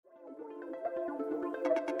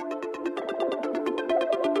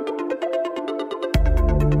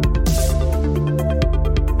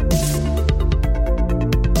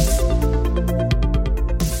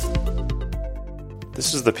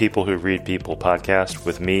is the People Who Read People podcast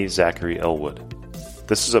with me, Zachary Elwood.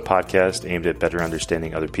 This is a podcast aimed at better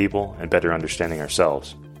understanding other people and better understanding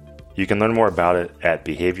ourselves. You can learn more about it at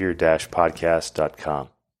behavior-podcast.com.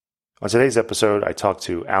 On today's episode, I talked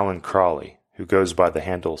to Alan Crawley, who goes by the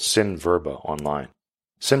handle Sin Verba online.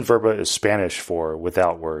 Sin Verba is Spanish for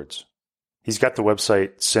without words. He's got the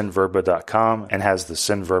website sinverba.com and has the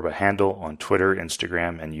Sin Verba handle on Twitter,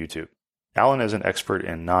 Instagram, and YouTube. Alan is an expert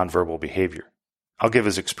in nonverbal behavior. I'll give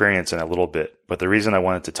his experience in a little bit, but the reason I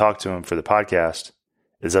wanted to talk to him for the podcast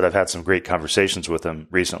is that I've had some great conversations with him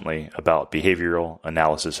recently about behavioral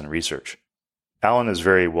analysis and research. Alan is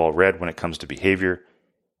very well read when it comes to behavior,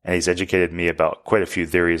 and he's educated me about quite a few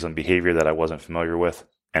theories on behavior that I wasn't familiar with,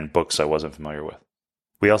 and books I wasn't familiar with.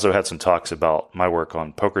 We also had some talks about my work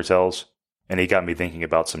on poker tells, and he got me thinking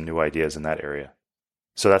about some new ideas in that area.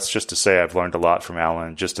 So that's just to say I've learned a lot from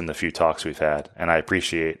Alan just in the few talks we've had, and I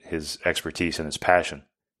appreciate his expertise and his passion,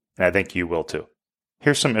 and I think you will too.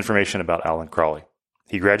 Here's some information about Alan Crawley.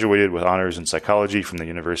 He graduated with honors in psychology from the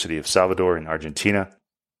University of Salvador in Argentina.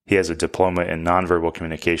 He has a diploma in nonverbal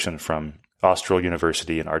communication from Austral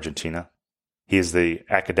University in Argentina. He is the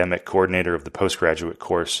academic coordinator of the postgraduate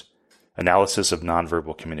course Analysis of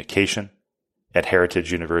Nonverbal Communication at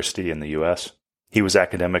Heritage University in the U.S. He was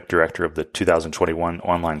academic director of the 2021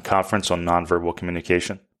 online conference on nonverbal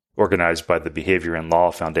communication, organized by the Behavior and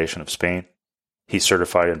Law Foundation of Spain. He's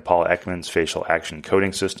certified in Paul Ekman's facial action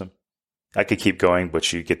coding system. I could keep going,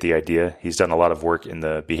 but you get the idea. He's done a lot of work in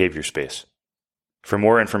the behavior space. For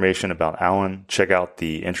more information about Alan, check out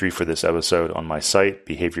the entry for this episode on my site,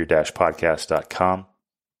 behavior-podcast.com.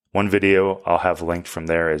 One video I'll have linked from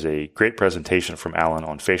there is a great presentation from Alan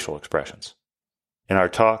on facial expressions. In our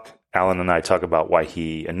talk, Alan and I talk about why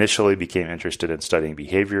he initially became interested in studying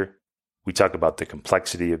behavior. We talk about the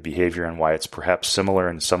complexity of behavior and why it's perhaps similar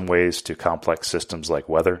in some ways to complex systems like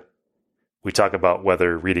weather. We talk about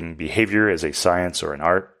whether reading behavior is a science or an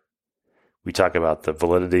art. We talk about the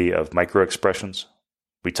validity of microexpressions.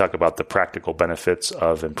 We talk about the practical benefits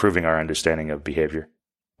of improving our understanding of behavior,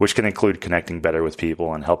 which can include connecting better with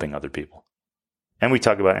people and helping other people. And we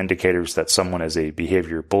talk about indicators that someone is a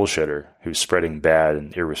behavior bullshitter who's spreading bad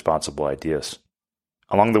and irresponsible ideas.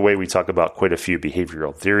 Along the way, we talk about quite a few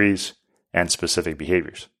behavioral theories and specific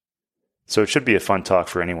behaviors. So it should be a fun talk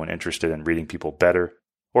for anyone interested in reading people better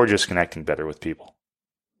or just connecting better with people.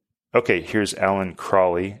 Okay, here's Alan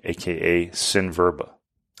Crawley, aka Sin Verba.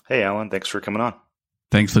 Hey, Alan, thanks for coming on.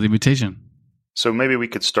 Thanks for the invitation. So maybe we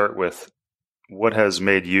could start with what has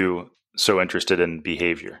made you so interested in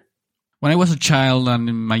behavior? When I was a child and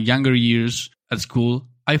in my younger years at school,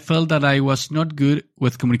 I felt that I was not good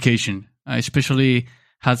with communication. I especially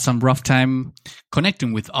had some rough time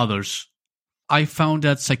connecting with others. I found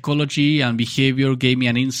that psychology and behavior gave me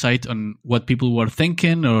an insight on what people were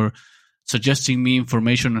thinking or suggesting me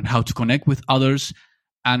information on how to connect with others.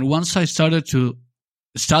 And once I started to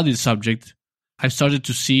study the subject, I started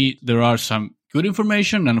to see there are some good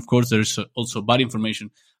information and of course there's also bad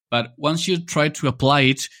information. But once you try to apply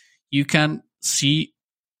it, you can see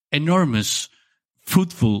enormous,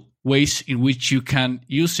 fruitful ways in which you can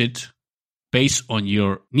use it based on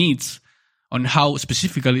your needs, on how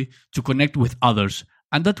specifically to connect with others.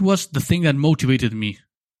 And that was the thing that motivated me.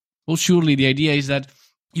 Well, surely the idea is that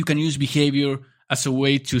you can use behavior as a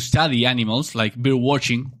way to study animals, like bird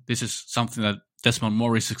watching. This is something that Desmond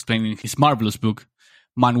Morris explained in his marvelous book,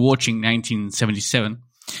 Man Watching, 1977,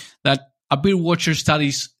 that a bird watcher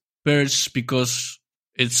studies birds because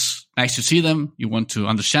it's nice to see them, you want to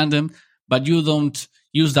understand them, but you don't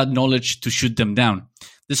use that knowledge to shoot them down.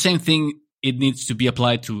 The same thing, it needs to be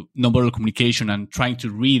applied to nonverbal communication and trying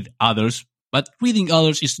to read others. But reading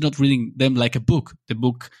others is not reading them like a book. The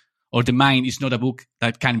book or the mind is not a book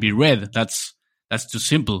that can be read. That's too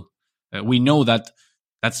simple. We know that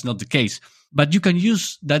that's not the case. But you can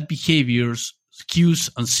use that behavior's cues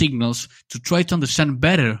and signals to try to understand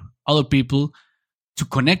better other people, to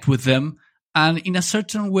connect with them. And in a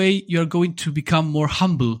certain way, you're going to become more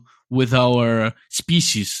humble with our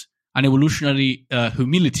species, an evolutionary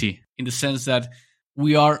humility, in the sense that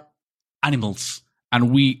we are animals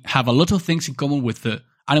and we have a lot of things in common with the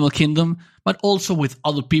animal kingdom, but also with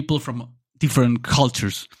other people from different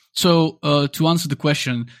cultures. So to answer the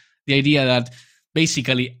question, the idea that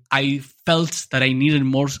basically I felt that I needed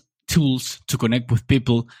more tools to connect with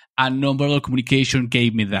people, and nonverbal communication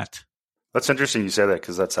gave me that. That's interesting you say that,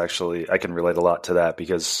 because that's actually, I can relate a lot to that,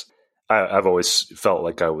 because I've always felt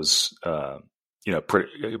like I was, a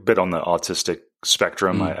bit on the autistic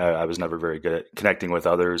spectrum. I was never very good at connecting with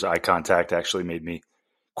others. Eye contact actually made me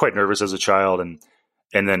quite nervous as a child. And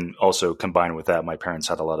then also combined with that, my parents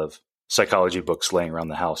had a lot of psychology books laying around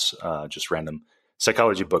the house, just random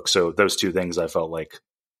psychology books. So those two things I felt like,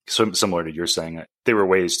 similar to you're saying, they were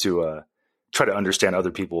ways to try to understand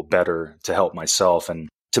other people better, to help myself and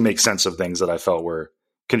to make sense of things that I felt were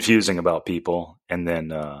confusing about people. And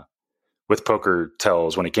then with Poker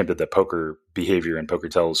Tells, when it came to the poker behavior and Poker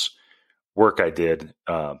Tells work I did,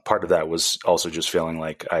 part of that was also just feeling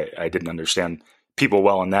like I didn't understand people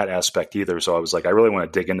well in that aspect either. So I was like, I really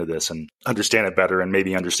want to dig into this and understand it better and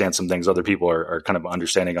maybe understand some things other people are kind of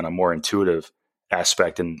understanding on a more intuitive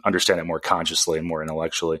aspect and understand it more consciously and more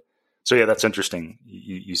intellectually. So yeah, that's interesting.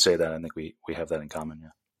 You say that. I think we have that in common. Yeah.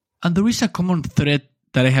 And there is a common thread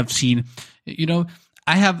that I have seen.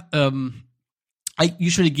 I have, I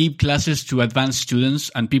usually give classes to advanced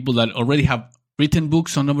students and people that already have written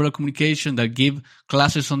books on nonverbal communication, that give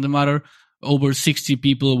classes on the matter. Over 60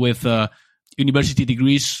 people with university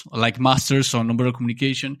degrees, like masters on nonverbal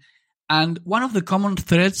communication. And one of the common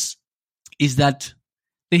threads is that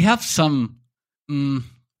they have some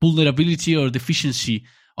vulnerability or deficiency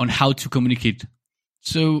on how to communicate.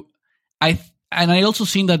 So I also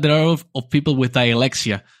seen that there are of people with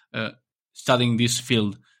dyslexia studying this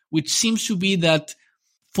field, which seems to be that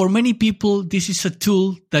for many people, this is a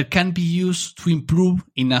tool that can be used to improve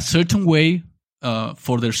in a certain way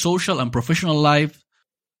for their social and professional life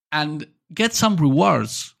and get some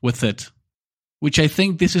rewards with it, which I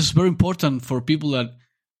think this is very important for people that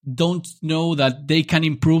don't know that they can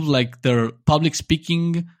improve like their public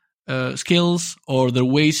speaking skills or their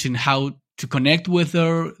ways in how to connect with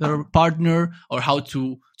their partner or how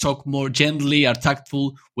to talk more gently or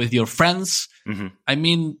tactful with your friends. Mm-hmm. I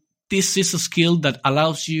mean, this is a skill that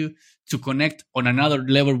allows you to connect on another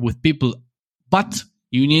level with people, but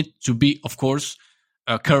you need to be, of course,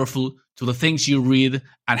 careful to the things you read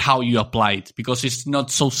and how you apply it, because it's not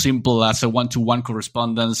so simple as a one-to-one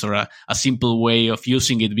correspondence or a simple way of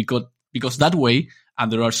using it, because that way,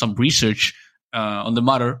 and there are some research on the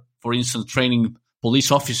matter, for instance, training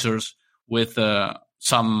police officers with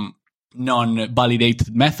some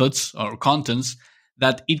non-validated methods or contents,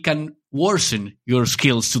 that it can worsen your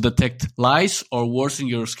skills to detect lies or worsen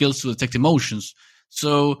your skills to detect emotions.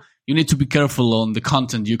 So you need to be careful on the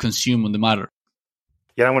content you consume on the matter.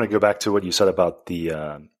 Yeah, I want to go back to what you said about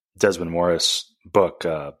the Desmond Morris book,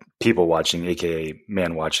 People Watching, aka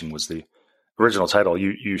Man Watching, was the original title.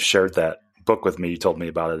 You shared that book with me. You told me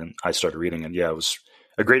about it, and I started reading it. Yeah, it was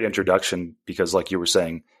a great introduction because, like you were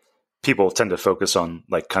saying, people tend to focus on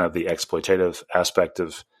like kind of the exploitative aspect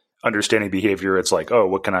of understanding behavior. It's like, oh,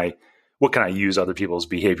 what can I use other people's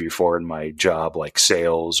behavior for in my job, like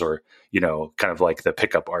sales or, kind of like the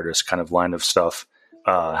pickup artist kind of line of stuff.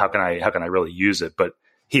 How can I really use it? But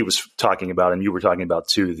he was talking about, and you were talking about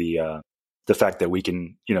too, the fact that we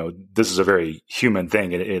can, this is a very human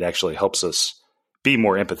thing. It actually helps us be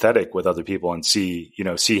more empathetic with other people and see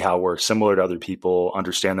how we're similar to other people,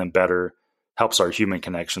 understand them better, helps our human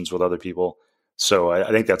connections with other people. So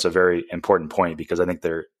I think that's a very important point, because I think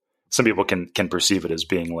some people can perceive it as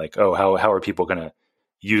being like, oh, how are people going to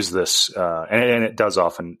use this? And it does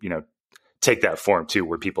often, take that form too,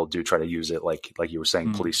 where people do try to use it, like you were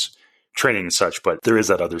saying, police training and such. But there is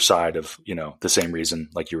that other side of, the same reason,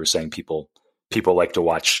 like you were saying, people like to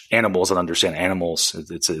watch animals and understand animals.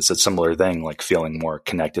 It's a similar thing, like feeling more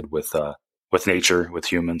connected with nature,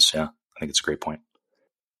 with humans. Yeah, I think it's a great point.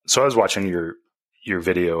 So I was watching your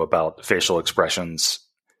video about facial expressions,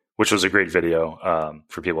 which was a great video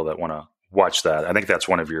for people that want to watch that. I think that's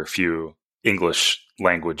one of your few English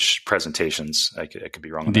language presentations. I could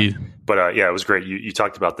be wrong on that. But yeah, it was great. You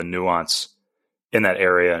talked about the nuance in that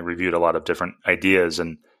area and reviewed a lot of different ideas.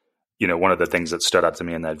 And, one of the things that stood out to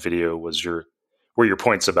me in that video was your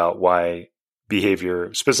points about why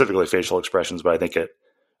behavior, specifically facial expressions, but I think it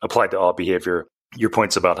applied to all behavior, your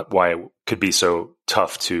points about why it could be so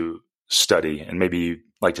tough to study. And maybe you'd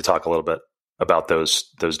like to talk a little bit about those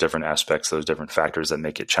different aspects, those different factors that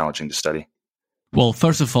make it challenging to study. Well,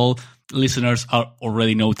 first of all, listeners are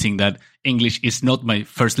already noting that English is not my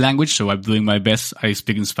first language, so I'm doing my best. I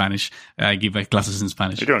speak in Spanish. I give my classes in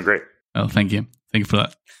Spanish. You're doing great. Oh, thank you. Thank you for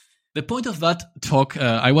that. The point of that talk,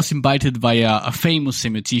 I was invited by a famous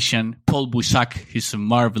semiotician, Paul Boussac. He's a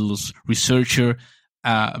marvelous researcher,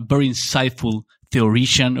 a very insightful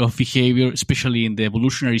theoretician of behavior, especially in the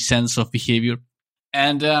evolutionary sense of behavior.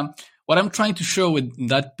 And what I'm trying to show in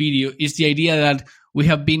that video is the idea that we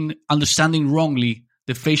have been understanding wrongly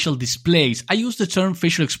the facial displays. I use the term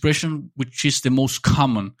facial expression, which is the most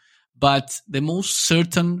common, but the most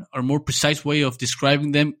certain or more precise way of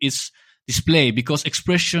describing them is display, because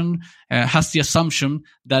expression has the assumption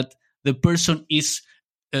that the person is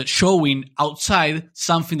showing outside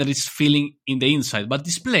something that is feeling in the inside. But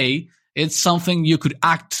display It's something you could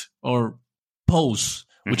act or pose,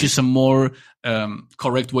 which is a more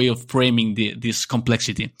correct way of framing this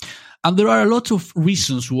complexity. And there are a lot of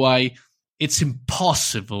reasons why it's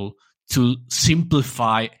impossible to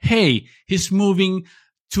simplify, hey, he's moving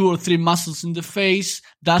 2 or 3 muscles in the face.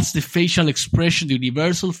 That's the facial expression, the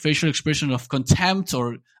universal facial expression of contempt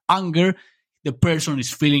or anger. The person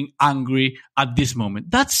is feeling angry at this moment.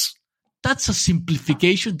 That's a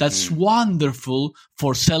simplification. That's wonderful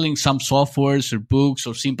for selling some softwares or books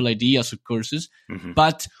or simple ideas or courses.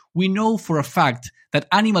 But we know for a fact that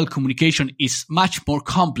animal communication is much more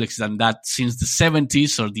complex than that since the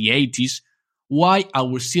 70s or the 80s. Why are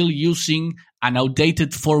we still using an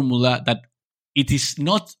outdated formula that it is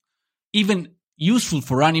not even useful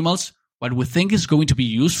for animals, but we think is going to be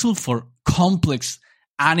useful for complex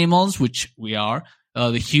animals, which we are,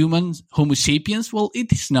 the humans, Homo sapiens? Well,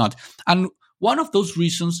 it is not. And one of those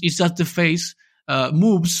reasons is that the face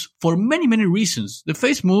moves for many, many reasons. The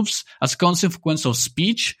face moves as a consequence of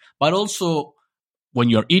speech, but also when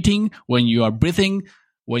you're eating, when you are breathing,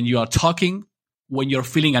 when you are talking, when you're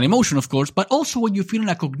feeling an emotion, of course, but also when you're feeling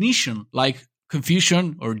a cognition like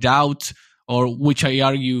confusion or doubt, or which I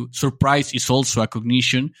argue surprise is also a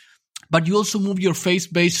cognition. But you also move your face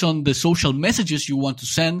based on the social messages you want to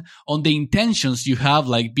send, on the intentions you have,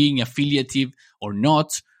 like being affiliative or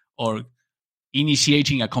not, or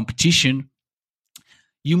initiating a competition.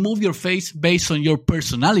 You move your face based on your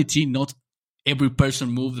personality. Not every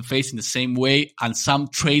person moves the face in the same way, and some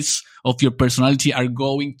traits of your personality are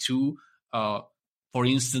going to, for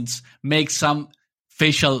instance, make some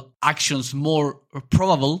facial actions more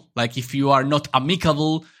probable. Like if you are not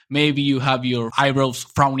amicable, maybe you have your eyebrows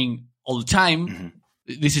frowning all the time.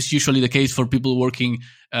 This is usually the case for people working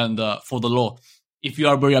and for the law. If you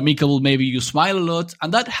are very amicable, maybe you smile a lot.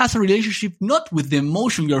 And that has a relationship not with the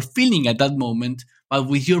emotion you're feeling at that moment, but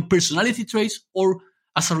with your personality traits or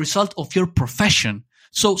as a result of your profession.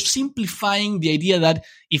 So simplifying the idea that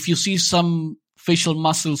if you see some facial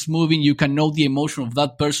muscles moving, you can know the emotion of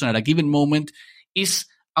that person at a given moment is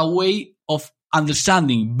a way of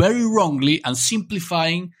understanding very wrongly and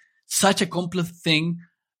simplifying such a complex thing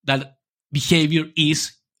that behavior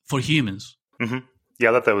is for humans.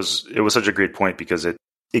 Yeah, I thought it was such a great point because it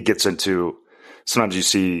gets into, sometimes you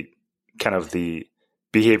see kind of the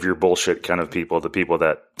behavior bullshit kind of people, the people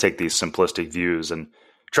that take these simplistic views and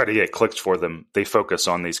try to get clicks for them. They focus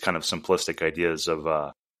on these kind of simplistic ideas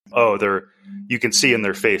of, you can see in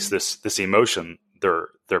their face this emotion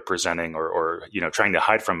they're presenting or trying to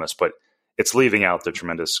hide from us, but it's leaving out the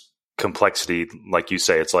tremendous complexity. Like you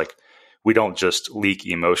say, it's like we don't just leak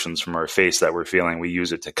emotions from our face that we're feeling. We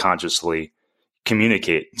use it to consciously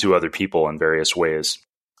communicate to other people in various ways.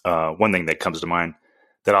 One thing that comes to mind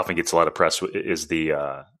that often gets a lot of press is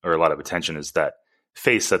or a lot of attention is that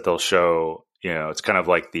face that they'll show. It's kind of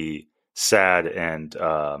like the sad and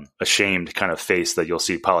ashamed kind of face that you'll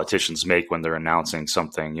see politicians make when they're announcing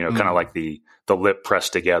something, kind of like the lip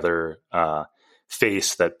pressed together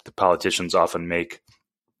face that the politicians often make,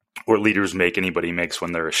 or leaders make, anybody makes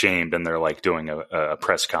when they're ashamed and they're like doing a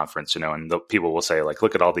press conference, and the people will say like,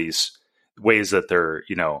 look at all these ways that they're,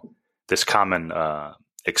 this common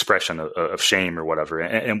expression of shame or whatever.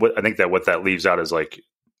 And I think that what that leaves out is like,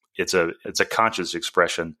 it's a conscious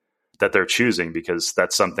expression that they're choosing because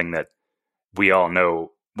that's something that we all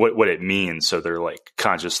know what it means. So they're like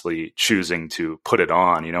consciously choosing to put it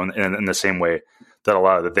on, and in the same way that a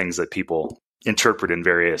lot of the things that people interpret in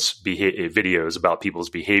various videos about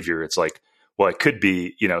people's behavior, it's like, well, it could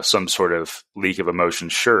be, some sort of leak of emotion,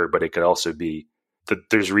 sure, but it could also be that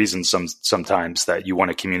there's reasons sometimes that you want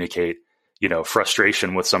to communicate,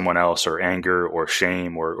 frustration with someone else or anger or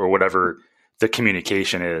shame or whatever the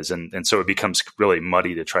communication is. And so it becomes really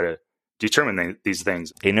muddy to try to determine these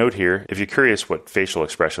things. A note here, if you're curious what facial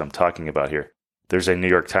expression I'm talking about here, there's a New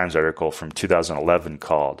York Times article from 2011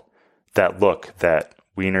 called That Look, That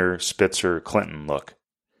Wiener, Spitzer, Clinton Look.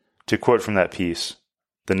 To quote from that piece,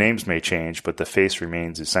 the names may change, but the face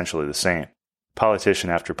remains essentially the same.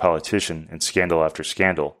 Politician after politician and scandal after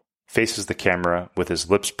scandal faces the camera with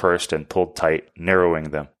his lips pursed and pulled tight,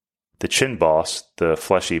 narrowing them. The chin boss, the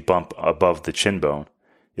fleshy bump above the chin bone,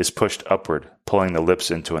 is pushed upward, pulling the lips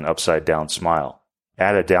into an upside-down smile.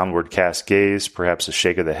 Add a downward cast gaze, perhaps a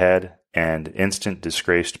shake of the head, and instant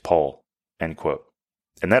disgraced poll. End quote.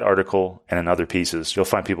 In that article and in other pieces, you'll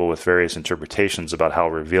find people with various interpretations about how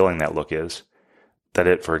revealing that look is. That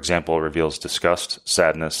it, for example, reveals disgust,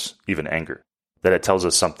 sadness, even anger. That it tells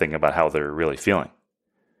us something about how they're really feeling.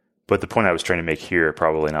 But the point I was trying to make here,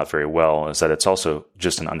 probably not very well, is that it's also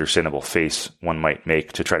just an understandable face one might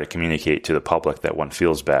make to try to communicate to the public that one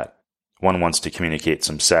feels bad. One wants to communicate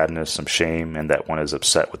some sadness, some shame, and that one is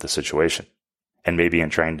upset with the situation. And maybe in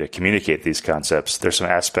trying to communicate these concepts, there's some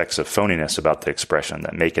aspects of phoniness about the expression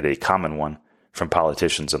that make it a common one from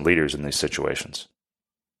politicians and leaders in these situations.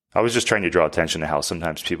 I was just trying to draw attention to how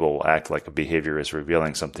sometimes people will act like a behavior is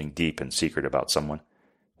revealing something deep and secret about someone,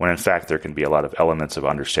 when in fact there can be a lot of elements of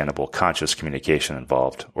understandable conscious communication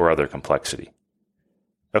involved or other complexity.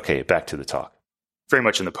 Okay, back to the talk. Very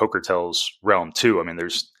much in the poker tells realm too. I mean,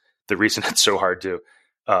 there's the reason it's so hard to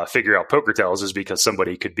figure out poker tells is because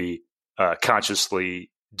somebody could be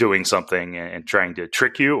consciously doing something and trying to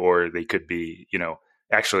trick you, or they could be,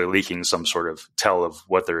 actually leaking some sort of tell of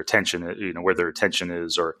what their attention, where their attention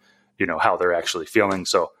is, or, how they're actually feeling.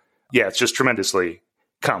 So yeah, it's just tremendously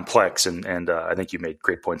complex. And I think you made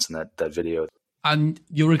great points in that video. And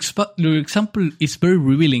your example is very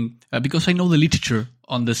revealing because I know the literature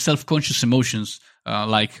on the self-conscious emotions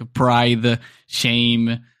like pride,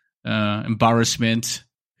 shame, embarrassment,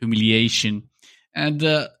 humiliation. And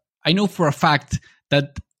I know for a fact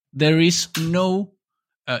that there is no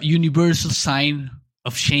universal sign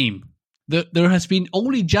of shame. There has been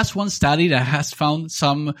only just one study that has found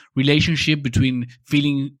some relationship between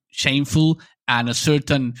feeling shameful and a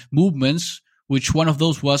certain movements, which one of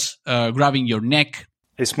those was grabbing your neck.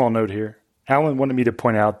 A small note here. Alan wanted me to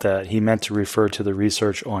point out that he meant to refer to the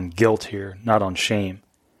research on guilt here, not on shame.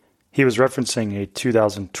 He was referencing a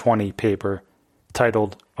 2020 paper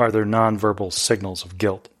titled, "Are There Nonverbal Signals of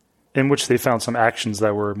Guilt?" in which they found some actions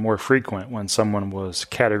that were more frequent when someone was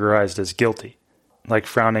categorized as guilty, like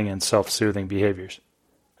frowning and self-soothing behaviors.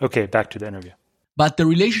 Okay, back to the interview. But the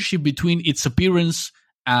relationship between its appearance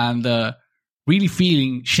and really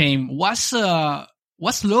feeling shame was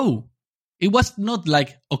low. It was not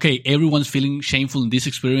like, okay, everyone's feeling shameful in this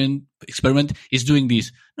experiment is doing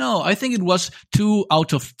this. No, I think it was 2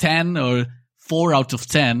 out of 10 or 4 out of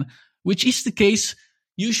 10, which is the case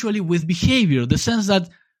usually with behavior, the sense that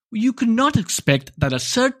you cannot expect that a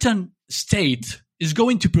certain state is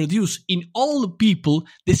going to produce in all people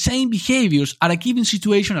the same behaviors at a given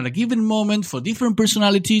situation, at a given moment, for different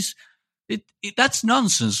personalities. That's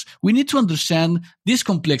nonsense. We need to understand this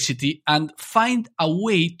complexity and find a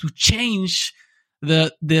way to change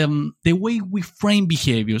the way we frame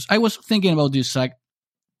behaviors. I was thinking about this, Zach.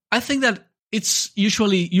 I think that it's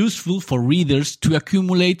usually useful for readers to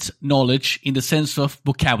accumulate knowledge in the sense of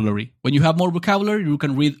vocabulary. When you have more vocabulary, you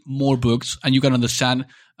can read more books and you can understand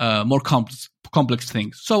more complex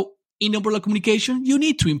things. So in nonverbal communication, you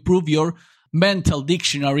need to improve your mental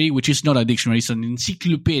dictionary, which is not a dictionary, it's an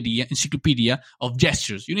encyclopedia of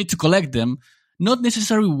gestures. You need to collect them, not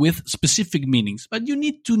necessarily with specific meanings, but you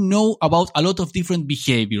need to know about a lot of different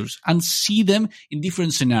behaviors and see them in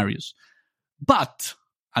different scenarios. But,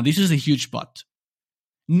 and this is a huge but,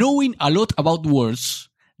 knowing a lot about words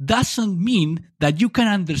doesn't mean that you can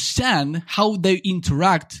understand how they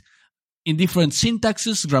interact in different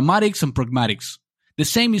syntaxes, grammatics, and pragmatics. The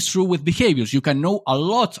same is true with behaviors. You can know a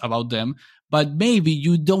lot about them, but maybe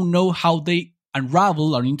you don't know how they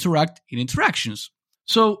unravel or interact in interactions.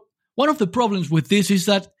 So one of the problems with this is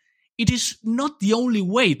that it is not the only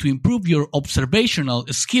way to improve your observational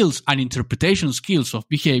skills and interpretation skills of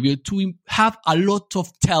behavior to have a lot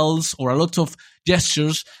of tells or a lot of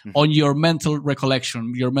gestures on your mental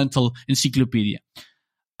recollection, your mental encyclopedia.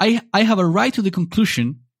 I have arrived to the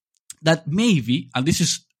conclusion that maybe, and this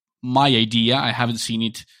is my idea, I haven't seen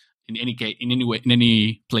it in any case, in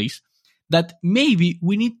any place, that maybe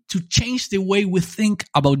we need to change the way we think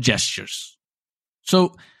about gestures.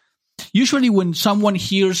 So usually when someone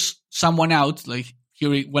hears someone out,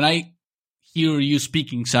 when I hear you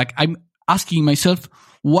speaking, Zach, I'm asking myself,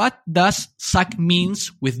 what does Zach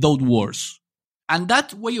means with those words? And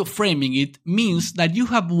that way of framing it means that you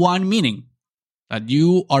have one meaning, that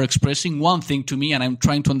you are expressing one thing to me and I'm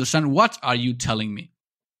trying to understand what are you telling me.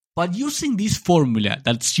 But using this formula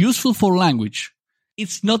that's useful for language,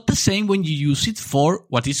 it's not the same when you use it for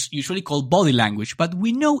what is usually called body language. But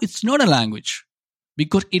we know it's not a language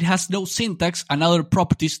because it has no syntax and other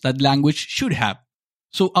properties that language should have.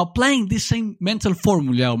 So applying this same mental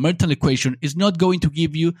formula or mental equation is not going to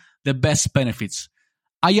give you the best benefits.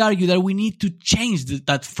 I argue that we need to change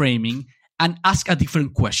that framing and ask a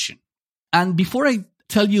different question. And before I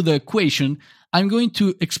tell you the equation, I'm going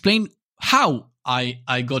to explain how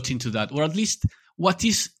I got into that, or at least what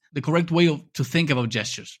is the correct way to think about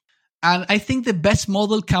gestures. And I think the best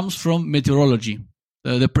model comes from meteorology,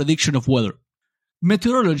 the prediction of weather.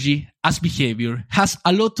 Meteorology, as behavior, has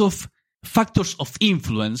a lot of factors of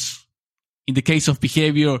influence. In the case of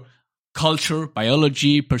behavior, culture,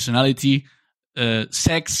 biology, personality,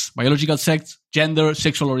 sex, biological sex, gender,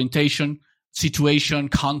 sexual orientation, situation,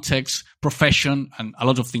 context, profession, and a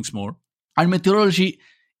lot of things more. And meteorology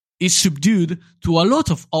is subdued to a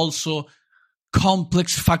lot of also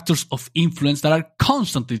complex factors of influence that are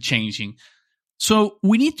constantly changing. So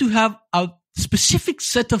we need to have a specific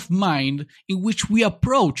set of mind in which we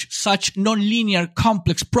approach such nonlinear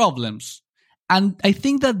complex problems. And I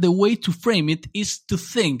think that the way to frame it is to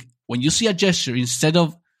think, when you see a gesture, instead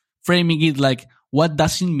of framing it like, what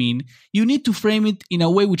does it mean? You need to frame it in a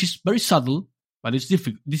way which is very subtle, but it's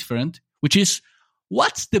different, which is,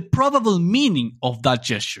 what's the probable meaning of that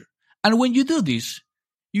gesture? And when you do this,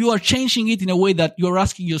 you are changing it in a way that you're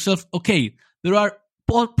asking yourself, okay, there are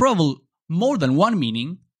probably more than one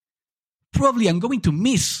meaning. Probably I'm going to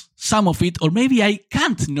miss some of it, or maybe I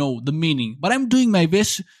can't know the meaning, but I'm doing my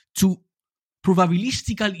best to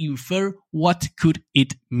probabilistically infer what could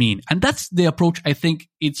it mean. And that's the approach I think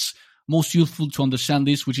it's most useful to understand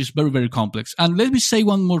this, which is very, very complex. And let me say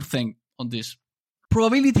one more thing on this.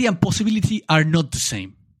 Probability and possibility are not the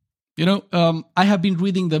same. I have been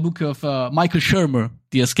reading the book of Michael Shermer,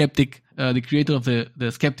 the skeptic, the creator of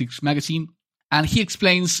the Skeptics magazine, and he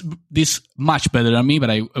explains this much better than me, but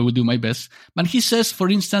I will do my best. But he says, for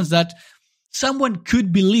instance, that someone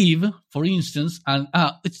could believe, for instance, and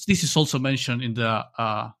this is also mentioned in the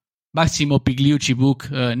Massimo Pigliucci book,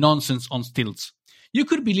 Nonsense on Stilts. You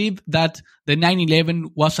could believe that the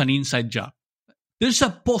 9/11 was an inside job. There's a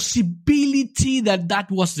possibility that that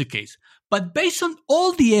was the case. But based on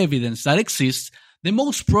all the evidence that exists, the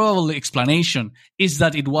most probable explanation is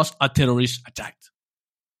that it was a terrorist attack.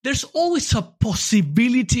 There's always a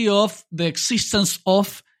possibility of the existence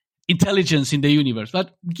of intelligence in the universe.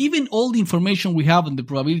 But given all the information we have on the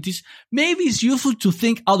probabilities, maybe it's useful to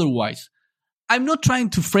think otherwise. I'm not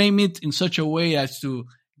trying to frame it in such a way as to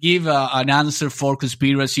give an answer for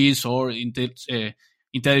conspiracies or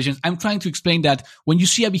intelligence. I'm trying to explain that when you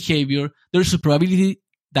see a behavior, there's a probability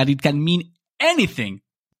that it can mean anything.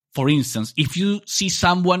 For instance, if you see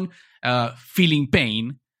someone feeling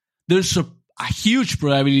pain, there's a huge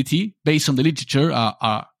probability, based on the literature,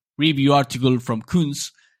 a review article from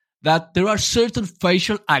Kunz, that there are certain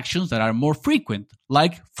facial actions that are more frequent,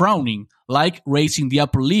 like frowning, like raising the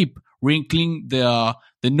upper lip, wrinkling the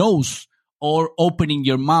nose, or opening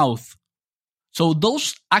your mouth. So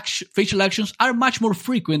those facial actions are much more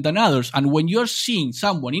frequent than others. And when you're seeing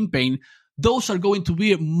someone in pain, those are going to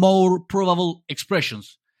be more probable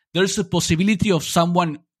expressions. There's a possibility of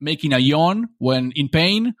someone making a yawn when in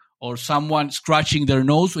pain, or someone scratching their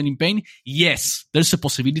nose when in pain. Yes, there's a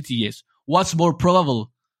possibility, yes. What's more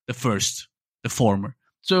probable? The first, the former.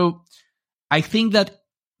 So I think that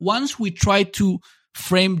once we try to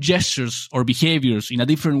frame gestures or behaviors in a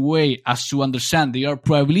different way as to understand they are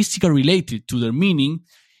probabilistically related to their meaning,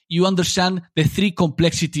 you understand the three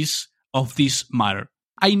complexities of this matter.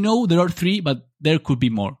 I know there are three, but there could be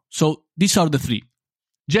more. So these are the three.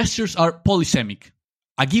 Gestures are polysemic.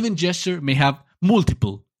 A given gesture may have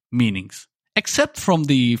multiple meanings, except from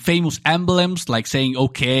the famous emblems like saying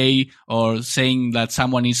okay or saying that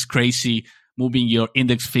someone is crazy, moving your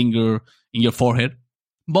index finger in your forehead.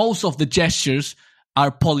 Most of the gestures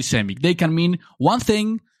are polysemic. They can mean one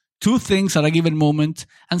thing, two things at a given moment,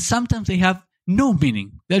 and sometimes they have no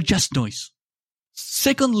meaning. They're just noise.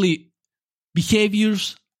 Secondly,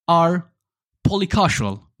 behaviors are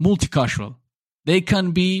polycausal, multicausal. They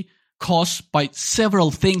can be caused by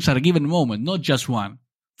several things at a given moment, not just one.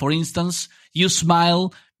 For instance, you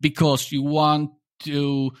smile because you want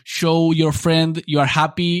to show your friend you are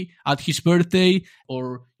happy at his birthday,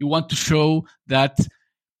 or you want to show that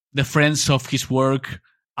the friends of his work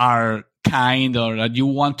are kind, or that you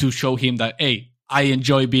want to show him that, hey, I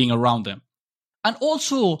enjoy being around them. And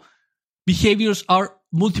also, behaviors are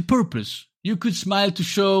multipurpose. You could smile to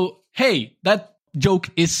show, hey, that joke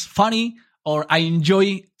is funny, or I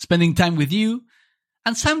enjoy spending time with you.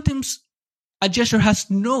 And sometimes a gesture has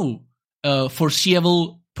no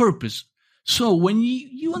foreseeable purpose. So when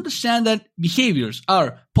you understand that behaviors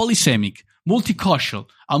are polysemic, multicausal,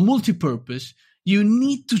 and multipurpose, you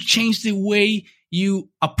need to change the way you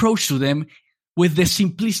approach to them with the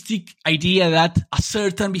simplistic idea that a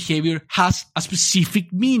certain behavior has a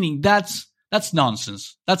specific meaning. That's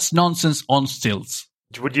nonsense. That's nonsense on stilts.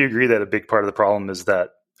 Would you agree that a big part of the problem is that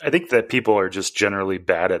I think that people are just generally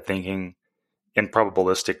bad at thinking in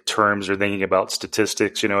probabilistic terms or thinking about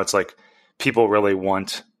statistics? It's like people really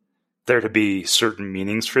want there to be certain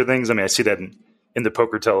meanings for things. I mean, I see that in the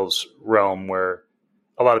poker tells realm where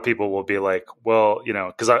a lot of people will be like, well,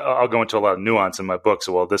 because I'll go into a lot of nuance in my book.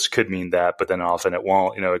 So, well, this could mean that, but then often it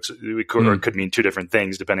won't, or it could mean two different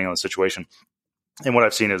things depending on the situation. And what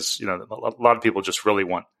I've seen is, a lot of people just really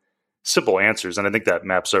want simple answers. And I think that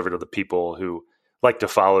maps over to the people who like to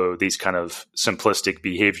follow these kind of simplistic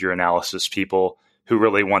behavior analysis people who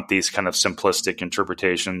really want these kind of simplistic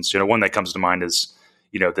interpretations. One that comes to mind is,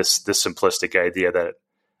 this simplistic idea that,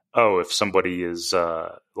 if somebody is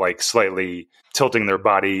like slightly tilting their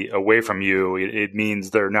body away from you, it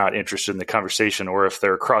means they're not interested in the conversation. Or if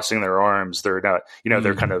they're crossing their arms, they're not,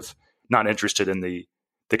 they're kind of not interested in the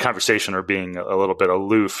conversation or being a little bit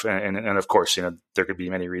aloof. And of course, there could be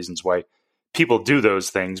many reasons why people do those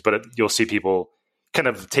things, but you'll see people kind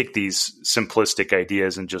of take these simplistic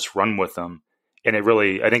ideas and just run with them. And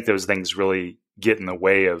I think those things really get in the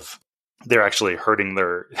way of, they're actually hurting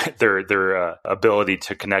their ability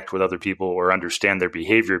to connect with other people or understand their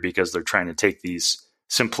behavior, because they're trying to take these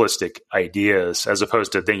simplistic ideas as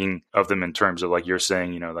opposed to thinking of them in terms of, like you're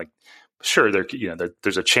saying, like, sure,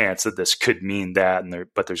 there's a chance that this could mean that,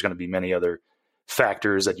 but there's going to be many other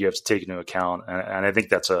factors that you have to take into account. And I think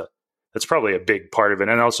that's probably a big part of it.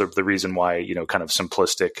 And also the reason why, kind of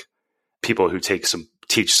simplistic people who teach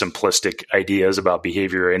simplistic ideas about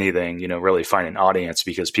behavior or anything, really find an audience,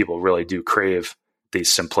 because people really do crave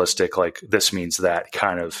these simplistic, like, this means that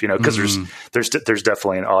kind of, because there's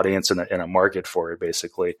definitely an audience and a market for it.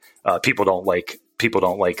 Basically, people don't like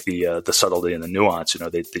the subtlety and the nuance.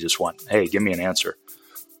 They just want, hey, give me an answer.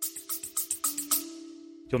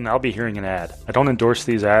 You'll now be hearing an ad. I don't endorse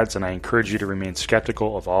these ads, and I encourage you to remain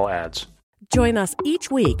skeptical of all ads. Join us each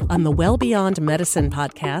week on the Well Beyond Medicine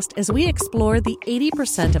podcast as we explore the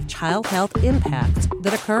 80% of child health impacts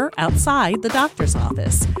that occur outside the doctor's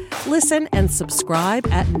office. Listen and subscribe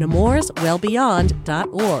at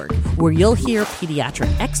nemourswellbeyond.org, where you'll hear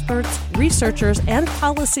pediatric experts, researchers, and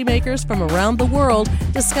policymakers from around the world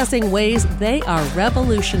discussing ways they are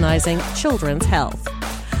revolutionizing children's health.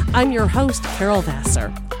 I'm your host, Carol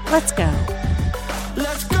Vassar. Let's go.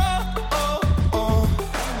 Let's go.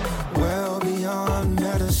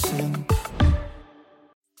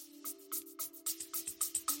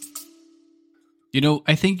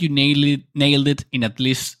 I think you nailed it in at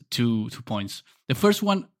least two points. The first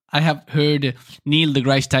one, I have heard Neil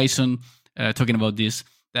deGrasse Tyson talking about this,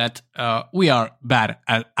 that we are bad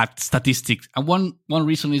at statistics. And one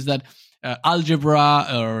reason is that algebra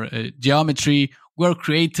or geometry were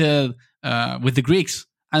created with the Greeks,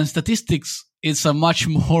 and statistics is a much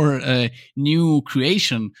more new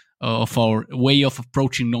creation of our way of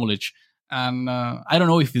approaching knowledge. And I don't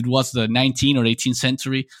know if it was the 19th or 18th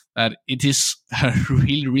century, but it is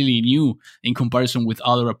really, really new in comparison with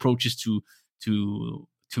other approaches to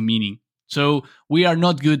meaning. So we are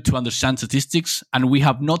not good to understand statistics, and we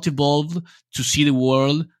have not evolved to see the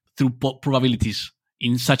world through probabilities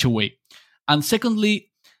in such a way. And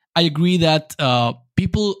secondly, I agree that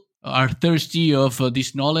people are thirsty of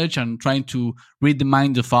this knowledge and trying to read the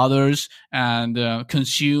mind of others and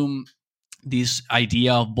consume this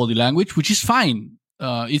idea of body language, which is fine.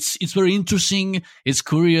 It's very interesting. It's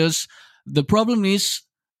curious. The problem is,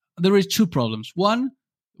 there are two problems. One,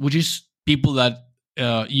 which is people that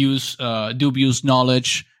use dubious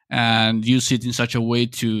knowledge and use it in such a way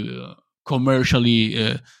to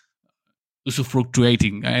commercially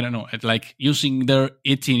usufructuating. I don't know, like using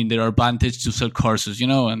it in their advantage to sell courses,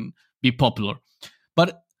 and be popular.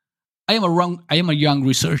 But I am a young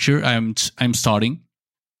researcher. I'm starting.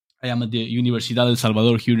 I am at the Universidad del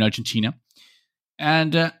Salvador here in Argentina.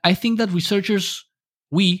 And I think that researchers,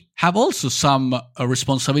 we have also some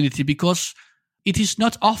responsibility, because it is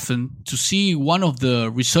not often to see one of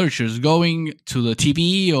the researchers going to the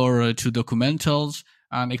TV or to documentals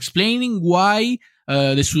and explaining why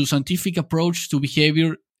the pseudoscientific approach to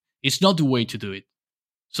behavior is not the way to do it.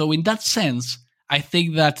 So in that sense, I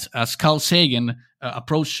think that as Carl Sagan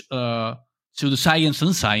approached pseudoscience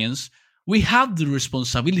and science, we have the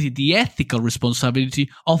responsibility, the ethical responsibility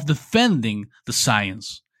of defending the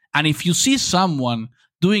science. And if you see someone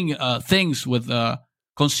doing things with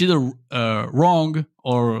consider wrong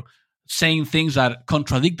or saying things that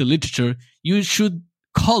contradict the literature, you should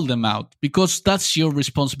call them out, because that's your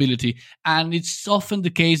responsibility. And it's often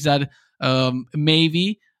the case that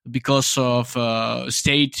maybe because of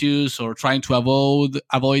status or trying to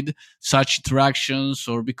avoid such interactions,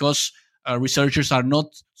 or because researchers are not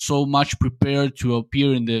so much prepared to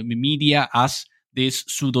appear in the media as these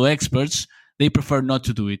pseudo-experts, they prefer not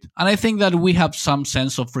to do it. And I think that we have some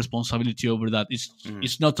sense of responsibility over that.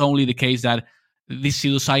 It's not only the case that this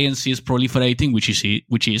pseudoscience is proliferating, which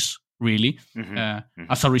is really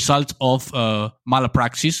as a result of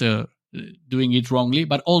malpractice, doing it wrongly,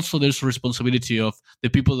 but also there's responsibility of the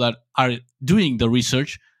people that are doing the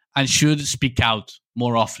research and should speak out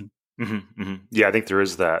more often. Yeah, I think there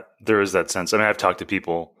is that sense. I mean, I've talked to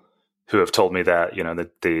people who have told me that,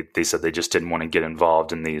 that they said they just didn't want to get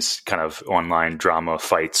involved in these kind of online drama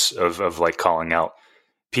fights of like calling out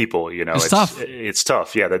people, It's tough. It's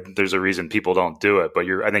tough. Yeah. There's a reason people don't do it, but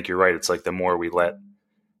I think you're right. It's like the more we let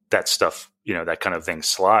that stuff, that kind of thing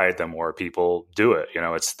slide, the more people do it.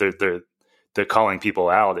 It's they're calling people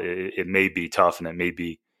out. It may be tough and it may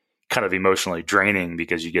be kind of emotionally draining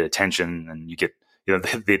because you get attention and you get,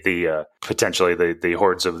 the potentially the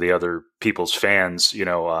hordes of the other people's fans,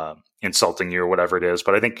 insulting you or whatever it is.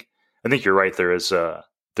 But I think you're right. There is a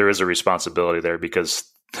responsibility there, because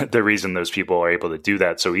the reason those people are able to do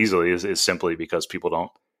that so easily is simply because people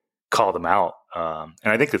don't call them out. And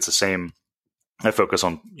I think it's the same. I focus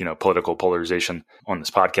on, political polarization on this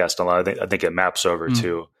podcast a lot. I think it maps over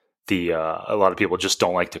to a lot of people just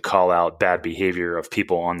don't like to call out bad behavior of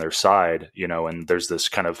people on their side, and there's this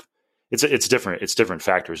kind of, it's different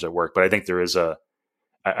factors at work. But I think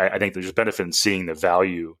I think there's benefit in seeing the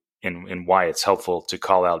value in why it's helpful to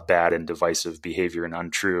call out bad and divisive behavior and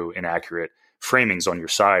untrue, inaccurate framings on your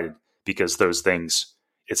side, because those things,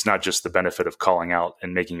 it's not just the benefit of calling out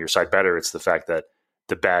and making your side better. It's the fact that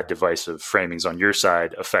the bad divisive framings on your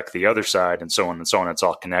side affect the other side, and so on and so on. It's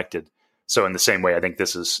all connected. So in the same way, I think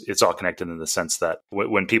it's all connected in the sense that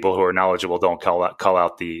when people who are knowledgeable don't call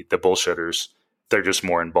out the bullshitters, they're just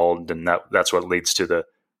more emboldened, and that's what leads to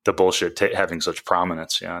the bullshit having such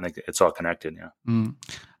prominence. I think it's all connected.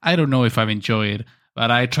 I don't know if I've enjoyed it,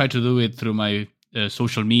 but I try to do it through my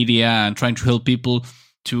social media and trying to help people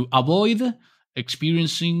to avoid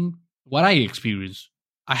experiencing what I experienced.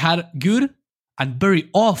 I had good and very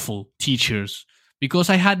awful teachers because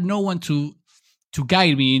I had no one to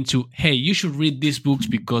guide me into, hey, you should read these books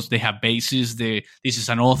because they have basis. This is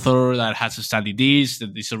an author that has studied this,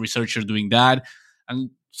 that is a researcher doing that. And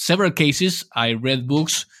several cases, I read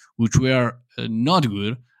books which were not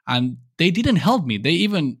good, and they didn't help me. They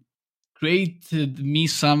even created me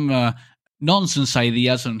some nonsense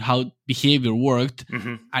ideas on how behavior worked.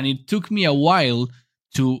 Mm-hmm. And it took me a while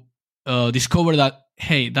to discover that,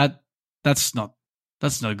 hey, that's not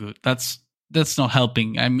good. That's not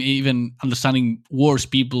helping. I'm even understanding worse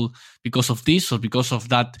people because of this or because of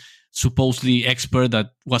that supposedly expert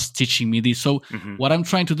that was teaching me this. So what I'm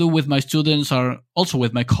trying to do with my students, are also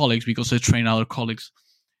with my colleagues, because I train other colleagues,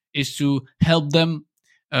 is to help them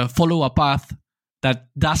follow a path that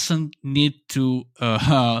doesn't need to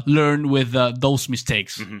learn with those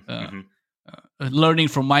mistakes. Learning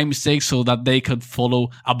from my mistakes so that they could follow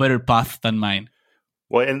a better path than mine.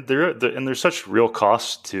 Well, and there's such real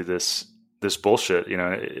cost to this bullshit,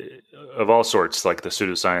 of all sorts, like the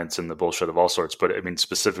pseudoscience and the bullshit of all sorts. But I mean,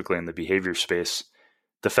 specifically in the behavior space,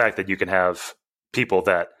 the fact that you can have people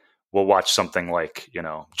that will watch something like,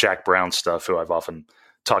 Jack Brown stuff, who I've often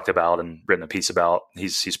talked about and written a piece about.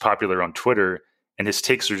 He's popular on Twitter, and his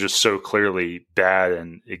takes are just so clearly bad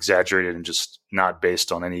and exaggerated and just not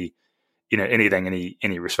based on anything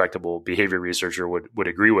any respectable behavior researcher would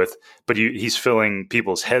agree with. But he's filling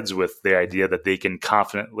people's heads with the idea that they can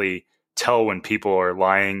confidently tell when people are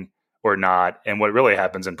lying or not. And what really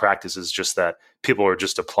happens in practice is just that people are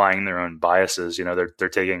just applying their own biases. They're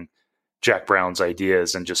taking Jack Brown's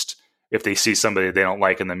ideas, and just, if they see somebody they don't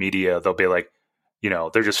like in the media, they'll be like,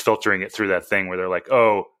 they're just filtering it through that thing where they're like,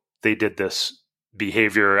 oh, they did this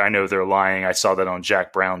behavior, I know they're lying, I saw that on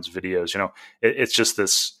Jack Brown's videos. It's just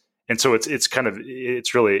this. And so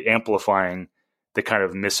it's really amplifying the kind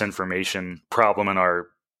of misinformation problem in our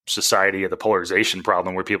society, the polarization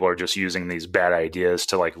problem, where people are just using these bad ideas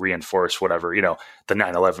to like reinforce whatever, the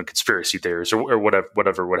 9/11 conspiracy theories or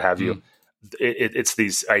whatever would have you. It's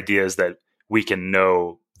these ideas that we can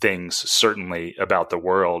know things certainly about the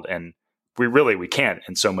world, and we can't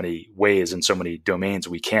in so many ways, in so many domains.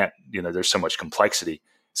 We can't, there's so much complexity.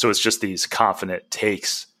 So it's just these confident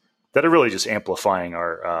takes that are really just amplifying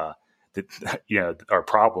our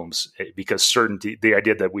problems, because certainty, the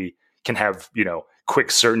idea that we can have,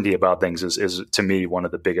 quick certainty about things is to me one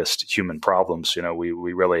of the biggest human problems. We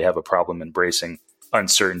really have a problem embracing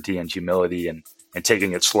uncertainty and humility and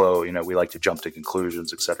taking it slow. We like to jump to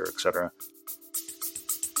conclusions, et cetera, et cetera.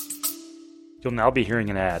 You'll now be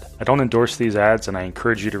hearing an ad. I don't endorse these ads, and I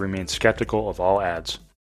encourage you to remain skeptical of all ads.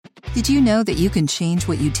 Did you know that you can change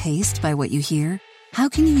what you taste by what you hear? How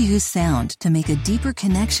can you use sound to make a deeper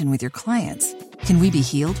connection with your clients? Can we be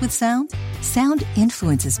healed with sound? Sound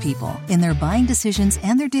influences people in their buying decisions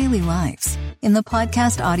and their daily lives. In the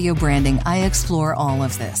podcast Audio Branding, I explore all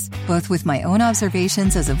of this, both with my own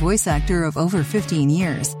observations as a voice actor of over 15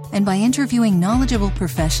 years and by interviewing knowledgeable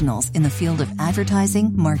professionals in the field of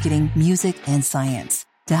advertising, marketing, music, and science.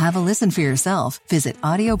 To have a listen for yourself, visit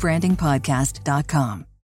audiobrandingpodcast.com.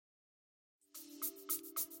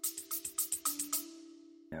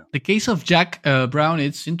 The case of Jack Brown,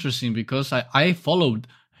 it's interesting because I followed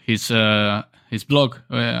his blog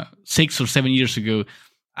 6 or 7 years ago,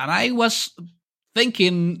 and I was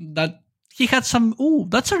thinking that he had some. Oh,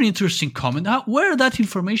 that's an interesting comment. Where that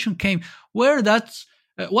information came,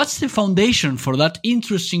 what's the foundation for that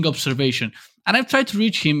interesting observation? And I've tried to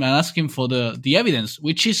reach him and ask him for the evidence,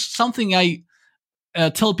 which is something I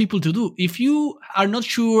tell people to do. If you are not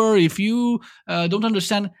sure, if you don't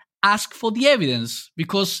understand, ask for the evidence,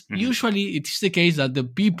 because usually it is the case that the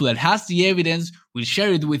people that has the evidence will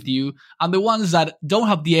share it with you, and the ones that don't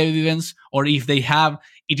have the evidence, or if they have,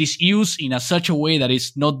 it is used in such a way that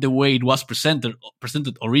is not the way it was presented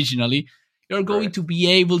originally. You're going to be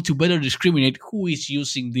able to better discriminate who is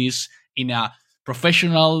using this in a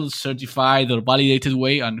professional, certified, or validated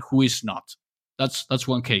way and who is not. That's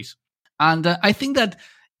one case. And I think that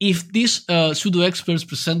if these pseudo experts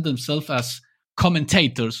present themselves as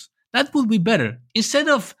commentators, that would be better. Instead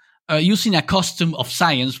of using a custom of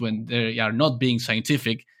science when they are not being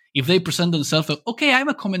scientific, if they present themselves, okay, I'm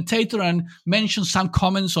a commentator and mention some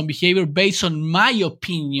comments on behavior based on my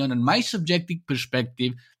opinion and my subjective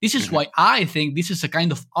perspective. This is why I think this is a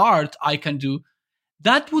kind of art I can do.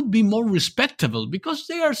 That would be more respectable, because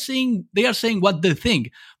they are saying what they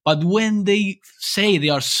think. But when they say they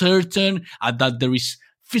are certain that there is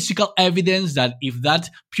physical evidence that if that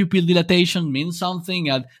pupil dilatation means something,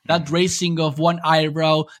 and that raising of one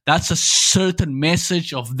eyebrow, that's a certain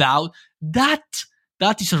message of doubt, that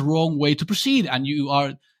is a wrong way to proceed. And you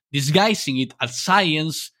are disguising it as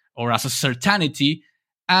science or as a certainty.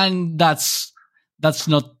 And that's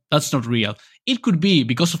not real. It could be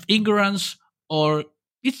because of ignorance, or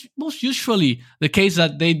it's most usually the case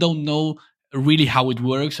that they don't know really how it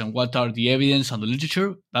works and what are the evidence and the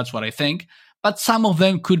literature. That's what I think. But some of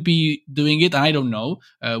them could be doing it, and I don't know,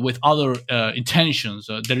 with other intentions,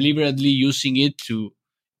 deliberately using it to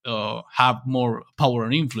have more power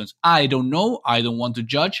and influence. I don't know. I don't want to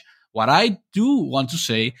judge. What I do want to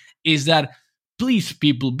say is that, please,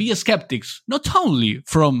 people, be skeptics, not only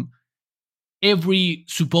from every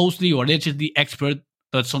supposedly or allegedly expert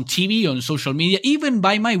that's on TV, on social media, even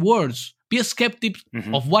by my words. Be a skeptic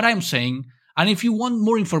of what I'm saying. And if you want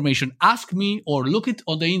more information, ask me or look it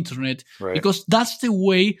on the internet, because that's the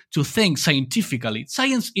way to think scientifically.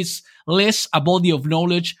 Science is less a body of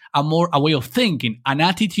knowledge and more a way of thinking, an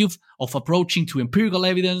attitude of approaching to empirical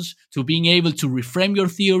evidence, to being able to reframe your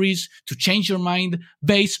theories, to change your mind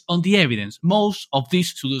based on the evidence. Most of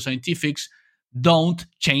these pseudoscientifics don't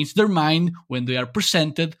change their mind when they are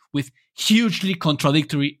presented with hugely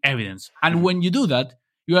contradictory evidence. And when you do that,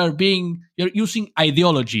 you're using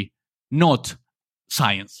ideology, not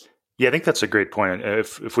science. Yeah, I think that's a great point.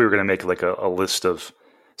 If we were going to make like a list of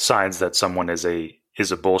signs that someone is a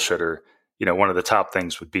bullshitter, one of the top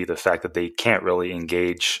things would be the fact that they can't really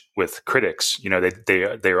engage with critics.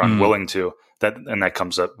 They're unwilling to. That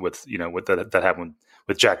comes up with with that happened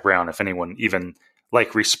with Jack Brown. If anyone even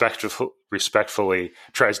like respectfully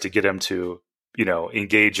tries to get him to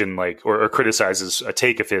engage in or criticizes a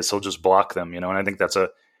take of his, he'll just block them. And I think that's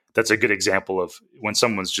a good example of when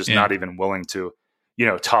someone's just not even willing to,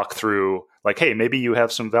 talk through like, hey, maybe you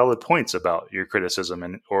have some valid points about your criticism,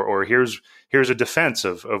 and or here's a defense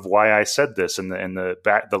of why I said this and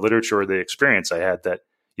the literature or the experience I had that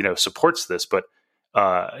supports this. But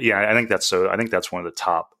I think that's one of the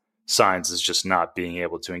top signs, is just not being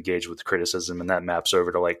able to engage with criticism, and that maps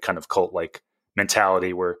over to like kind of cult like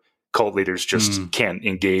mentality where cult leaders just can't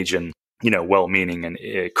engage in well-meaning and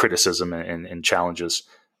criticism and challenges.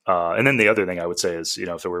 And then the other thing I would say is,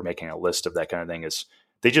 if we're making a list of that kind of thing, is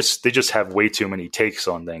they just have way too many takes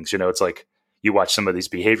on things. It's like you watch some of these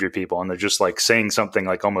behavior people and they're just like saying something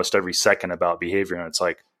like almost every second about behavior. And it's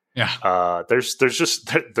like,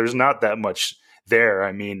 there's not that much there.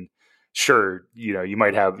 I mean, sure, you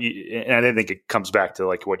might have, and I think it comes back to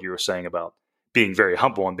like what you were saying about being very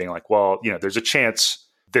humble and being like, well, there's a chance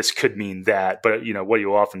this could mean that, but what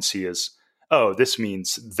you often see is, oh, this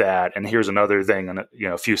means that, and here's another thing, and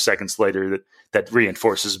a few seconds later that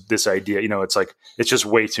reinforces this idea. It's like it's just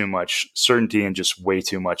way too much certainty and just way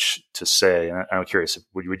too much to say. And I'm curious,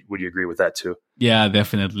 would you agree with that too? Yeah,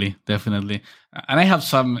 definitely. And I have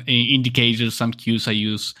some indicators, some cues I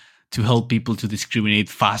use to help people to discriminate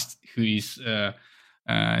fast who is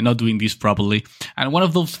not doing this properly. And one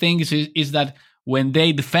of those things is that when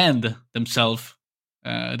they defend themselves,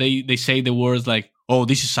 they say the words like, "Oh,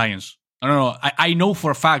 this is science." No. I know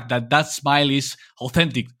for a fact that smile is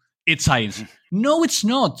authentic. It's science. No, it's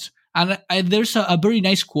not. And there's a very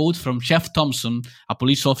nice quote from Chef Thompson, a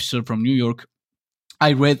police officer from New York.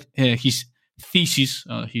 I read his thesis,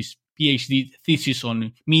 his PhD thesis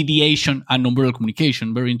on mediation and nonverbal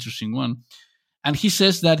communication. Very interesting one. And he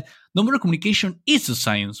says that nonverbal communication is a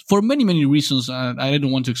science for many, many reasons. I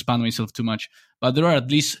don't want to expand myself too much, but there are at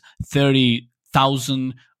least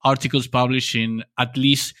 30,000 articles published in at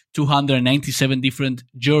least 297 different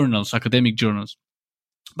journals, academic journals.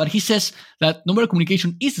 But he says that nonverbal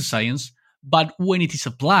communication is a science, but when it is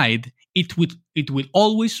applied, it will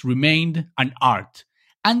always remain an art.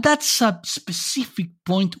 And that's a specific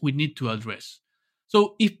point we need to address.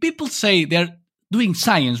 So if people say they're doing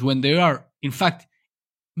science when they are, in fact,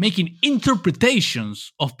 making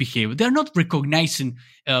interpretations of behavior, they're not recognizing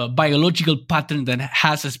a biological pattern that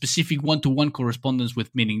has a specific one-to-one correspondence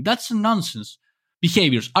with meaning. That's nonsense.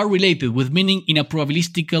 Behaviors are related with meaning in a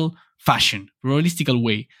probabilistical fashion, probabilistical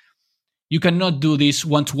way. You cannot do this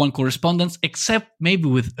one-to-one correspondence except maybe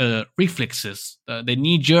with reflexes, the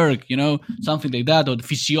knee-jerk, something like that, or the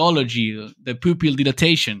physiology, the pupil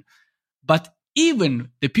dilatation. But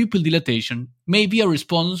even the pupil dilatation may be a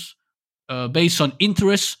response based on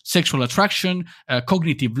interest, sexual attraction,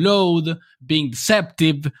 cognitive load, being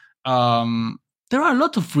deceptive. There are a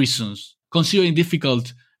lot of reasons, considering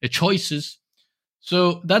difficult choices.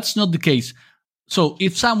 So that's not the case. So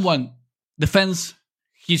if someone defends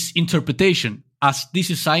his interpretation as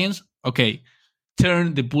this is science, okay,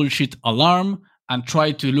 turn the bullshit alarm and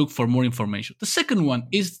try to look for more information. The second one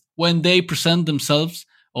is when they present themselves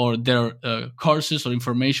or their courses or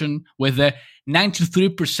information with the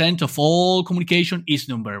 93% of all communication is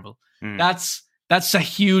nonverbal. That's a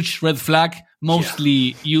huge red flag,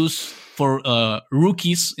 mostly used for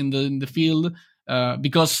rookies in the field,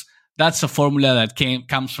 because that's a formula that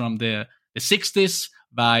comes from the 60s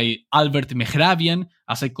by Albert Mehrabian,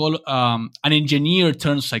 an engineer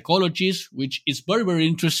turned psychologist, which is very, very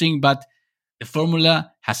interesting, but the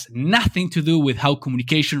formula has nothing to do with how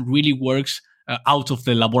communication really works out of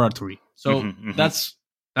the laboratory. So that's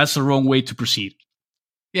the wrong way to proceed.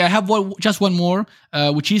 Yeah, I have just one more,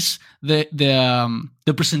 which is the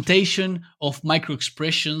presentation of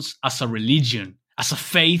microexpressions as a religion, as a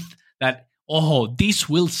faith that, this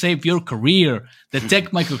will save your career.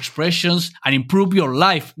 Detect microexpressions and improve your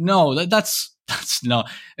life. No, that's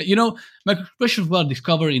not. Microexpressions were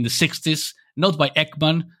discovered in the 60s, not by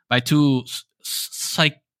Ekman, by two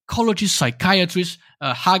psychologists, psychiatrists,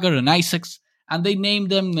 Hagar and Isaacs, and they named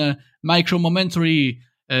them micromomentary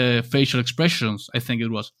facial expressions, I think it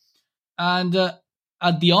was. And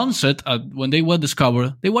at the onset, when they were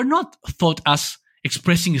discovered, they were not thought as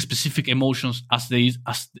expressing specific emotions as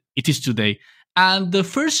it is today. And the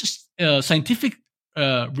first scientific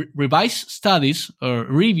review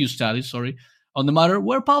studies on the matter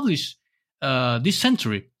were published this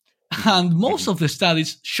century. And most of the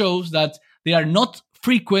studies shows that they are not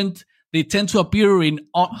frequent. They tend to appear in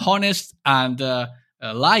honest and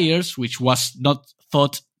liars, which was not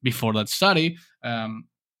thought before that study.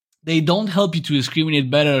 They don't help you to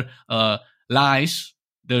discriminate better lies.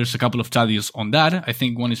 There's a couple of studies on that. I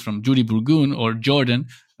think one is from Judy Burgoon or Jordan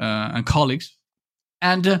and colleagues.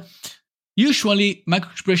 And usually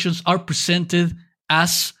microexpressions are presented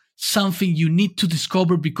as something you need to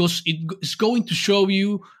discover because it's going to show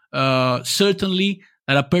you certainly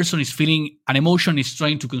that a person is feeling an emotion, is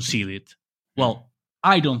trying to conceal it. Well,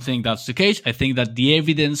 I don't think that's the case. I think that the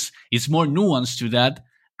evidence is more nuanced to that,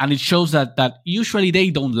 and it shows that usually they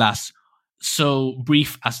don't last so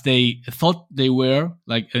brief as they thought they were.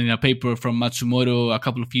 Like in a paper from Matsumoto a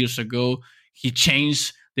couple of years ago, he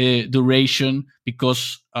changed the duration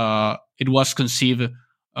because it was conceived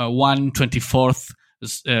 1/24th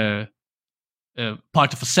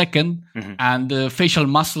part of a second, and the facial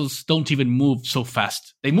muscles don't even move so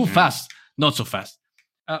fast. They move fast, not so fast.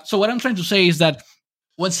 So what I'm trying to say is that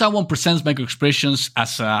when someone presents microexpressions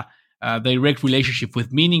as a direct relationship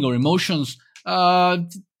with meaning or emotions,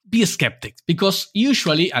 be a skeptic, because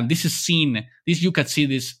usually, and this is seen, you can see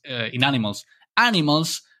this in animals.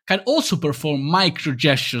 Animals can also perform micro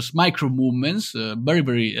gestures, micro movements, very,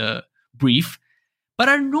 very brief, but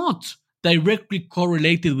are not directly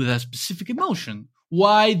correlated with a specific emotion.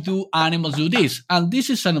 Why do animals do this? And this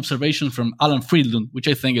is an observation from Alan Friedland, which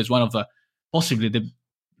I think is one of possibly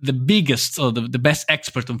the biggest or the best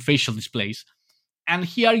expert on facial displays. And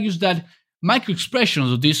he argues that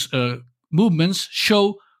microexpressions of these movements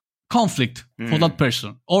show conflict for that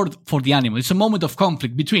person or for the animal. It's a moment of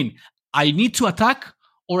conflict between I need to attack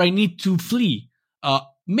or I need to flee.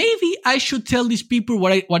 Maybe I should tell these people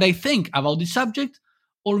what I think about this subject,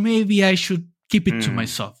 or maybe I should keep it to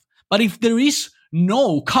myself. But if there is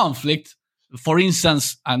no conflict, for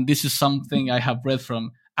instance, and this is something I have read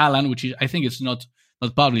from Alan, which I think it's not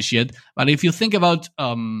published yet, but if you think about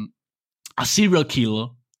a serial killer,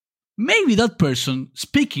 maybe that person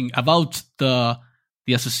speaking about the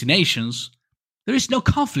assassinations, there is no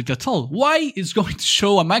conflict at all. Why is going to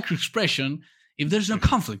show a microexpression if there's no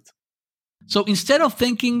conflict? So instead of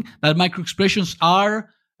thinking that microexpressions are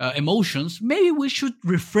emotions, maybe we should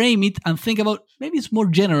reframe it and think about maybe it's more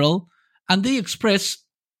general, and they express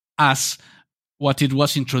as what it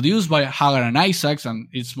was introduced by Hagar and Isaacs, and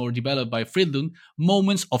it's more developed by Friedland,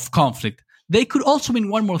 moments of conflict. They could also mean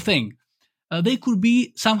one more thing. They could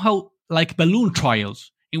be somehow like balloon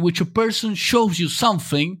trials, in which a person shows you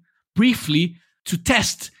something briefly to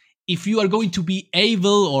test if you are going to be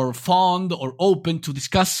able or fond or open to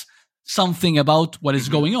discuss something about what is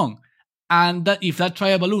going on. And that if that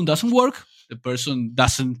trial balloon doesn't work, the person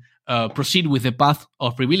doesn't proceed with the path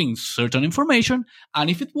of revealing certain information. And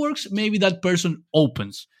if it works, maybe that person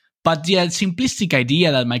opens. But the simplistic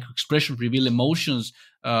idea that microexpressions reveal emotions,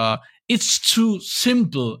 it's too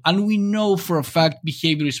simple. And we know for a fact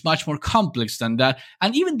behavior is much more complex than that.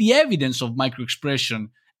 And even the evidence of microexpression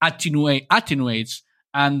attenuates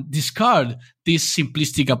and discard this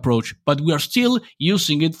simplistic approach. But we are still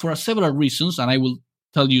using it for several reasons, and I will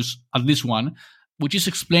tell you at least one, which is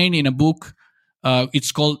explained in a book.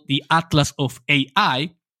 It's called The Atlas of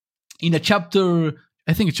AI. In a chapter,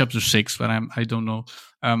 I think it's chapter 6, but I don't know.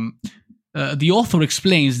 The author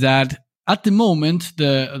explains that at the moment,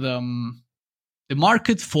 the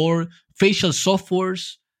market for facial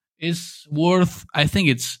softwares is worth, I think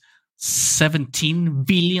it's $17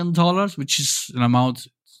 billion, which is an amount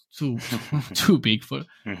too big for.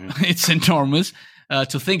 It's enormous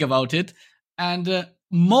to think about it. And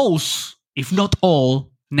most, if not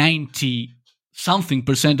all,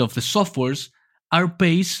 90-something% of the softwares are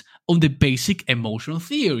based on the basic emotional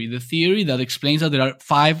theory, the theory that explains that there are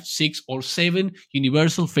 5, 6, or 7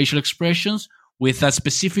 universal facial expressions with a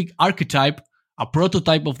specific archetype, a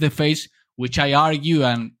prototype of the face, which I argue,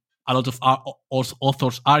 and a lot of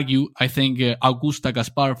authors argue, I think Augusta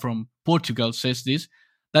Gaspar from Portugal says this,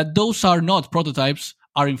 that those are not prototypes,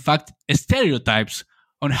 are in fact stereotypes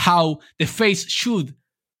on how the face should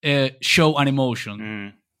show an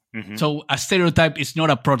emotion. Mm-hmm. So a stereotype is not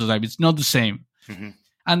a prototype. It's not the same. Mm-hmm.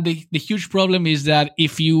 And the huge problem is that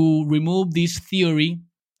if you remove this theory,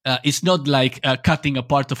 it's not like cutting a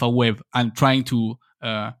part of a web and trying to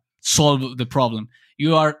solve the problem.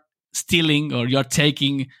 You are stealing, or you're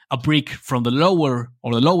taking a brick from the lower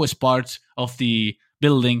or the lowest part of the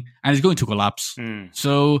building, and it's going to collapse.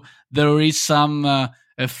 So there is some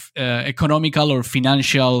economical or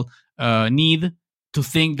financial need to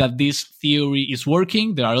think that this theory is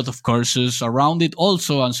working. There are a lot of courses around it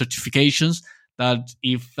also, and certifications that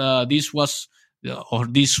if this was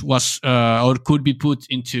or could be put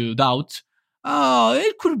into doubt,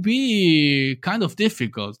 it could be kind of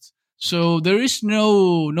difficult. So there is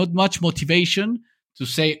not much motivation to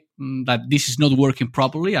say that this is not working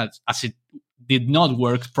properly, as it did not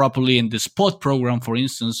work properly in the SPOT program, for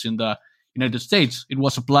instance, in the United States. It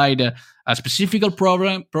was applied a specific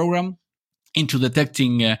program into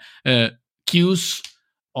detecting queues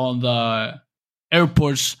on the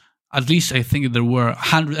airports. At least I think there were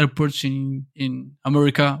 100 airports in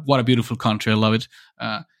America. What a beautiful country. I love it.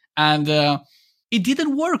 And it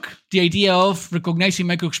didn't work. The idea of recognizing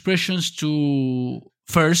microexpressions to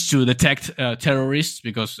detect terrorists,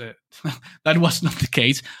 because that was not the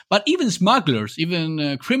case. But even smugglers,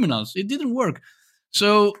 even criminals, it didn't work.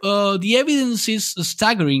 So the evidence is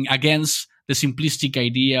staggering against the simplistic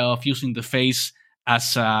idea of using the face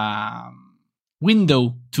as a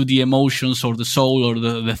window to the emotions or the soul or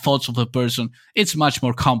the thoughts of the person. It's much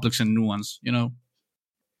more complex and nuanced,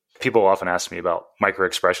 People often ask me about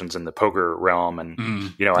microexpressions in the poker realm,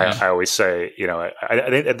 and I always say,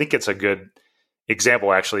 I think it's a good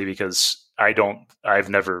example actually, because I've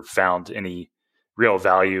never found any real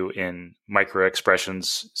value in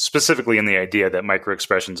microexpressions, specifically in the idea that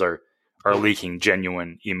microexpressions are leaking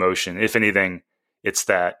genuine emotion. If anything, it's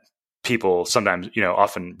that people sometimes,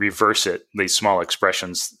 often reverse it. These small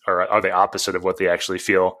expressions are the opposite of what they actually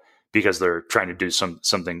feel, because they're trying to do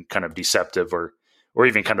something kind of deceptive or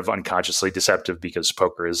even kind of unconsciously deceptive, because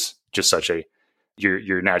poker is just such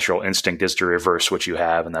your natural instinct is to reverse what you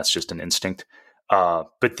have, and that's just an instinct.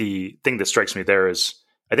 But the thing that strikes me there is,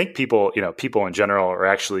 I think people in general are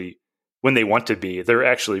actually, when they want to be, they're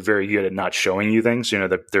actually very good at not showing you things.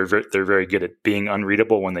 They're very good at being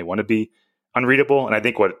unreadable when they want to be unreadable. And I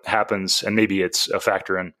think what happens, and maybe it's a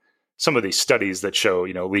factor in some of these studies that show,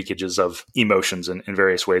 leakages of emotions in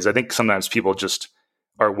various ways. I think sometimes people just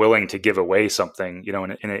are willing to give away something,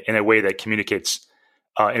 in a way that communicates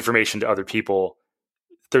information to other people.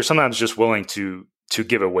 They're sometimes just willing to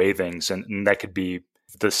give away things, and that could be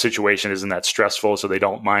the situation isn't that stressful, so they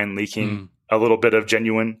don't mind leaking a little bit of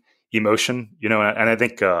genuine emotion, and I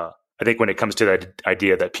think when it comes to that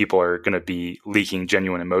idea that people are going to be leaking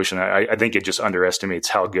genuine emotion, I think it just underestimates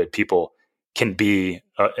how good people can be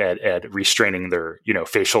at restraining their,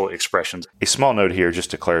 facial expressions. A small note here,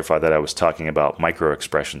 just to clarify that I was talking about micro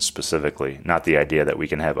expressions specifically, not the idea that we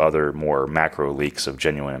can have other more macro leaks of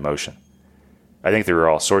genuine emotion. I think there are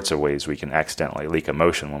all sorts of ways we can accidentally leak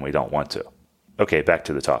emotion when we don't want to. Okay, back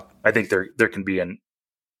to the talk. I think there can be an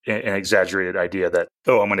exaggerated idea that,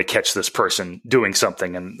 I'm going to catch this person doing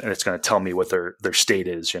something and it's going to tell me what their state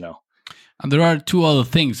is, And there are two other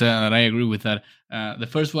things that I agree with that. The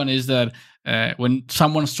first one is that when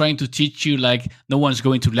someone's trying to teach you, like, no one's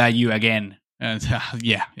going to lie you again. And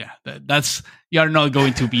that's, you're not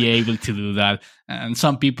going to be able to do that. And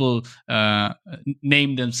some people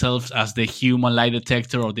name themselves as the human lie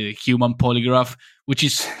detector or the human polygraph, which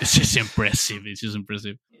is it's just impressive. It's just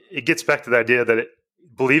impressive. It gets back to the idea that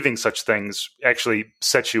believing such things actually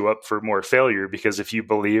sets you up for more failure, because if you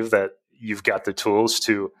believe that you've got the tools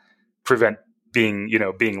to prevent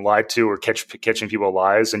being lied to or catching people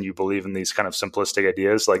lies, and you believe in these kind of simplistic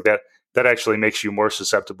ideas like that actually makes you more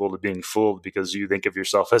susceptible to being fooled, because you think of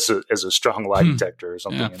yourself as a strong lie detector or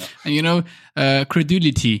something. Yeah. And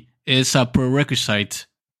credulity is a prerequisite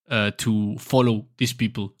to follow these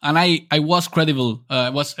people. And I was credible,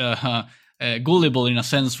 gullible in a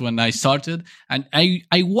sense when I started, and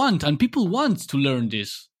I want, and people want to learn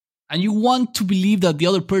this, and you want to believe that the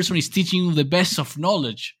other person is teaching you the best of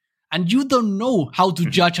knowledge, and you don't know how to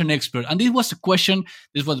judge an expert. And this was a question.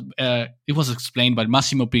 It was explained by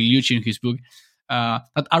Massimo Pigliucci in his book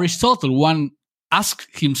that Aristotle asked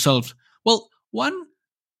himself, well, one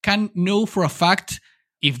can know for a fact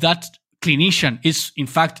if that clinician is in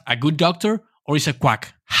fact a good doctor or is a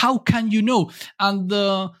quack. How can you know? And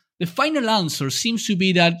the final answer seems to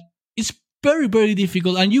be that it's very, very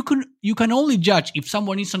difficult, and you can only judge if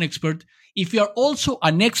someone is an expert if you are also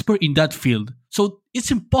an expert in that field. So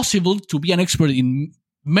it's impossible to be an expert in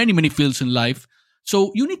many, many fields in life.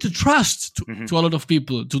 So you need to trust to a lot of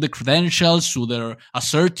people, to the credentials, to their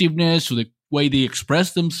assertiveness, to the way they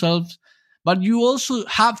express themselves. But you also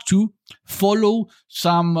have to follow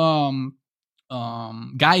some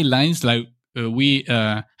guidelines, like we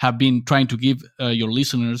have been trying to give your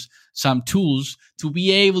listeners some tools to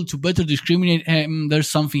be able to better discriminate. There's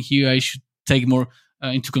something here I should take more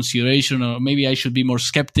into consideration, or maybe I should be more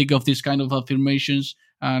skeptic of this kind of affirmations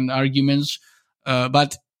and arguments.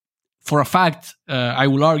 But for a fact, I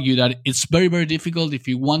will argue that it's very, very difficult if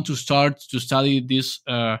you want to start to study this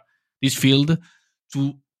field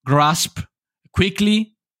to grasp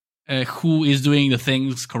quickly who is doing the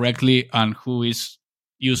things correctly and who is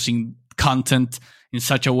using content in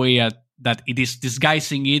such a way that it is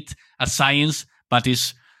disguising it as science, but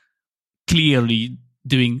is clearly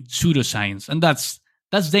doing pseudoscience. And that's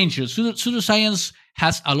dangerous. Pseudoscience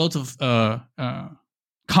has a lot of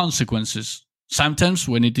consequences. Sometimes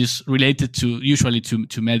when it is related usually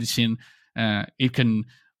to medicine, it can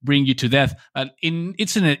bring you to death. But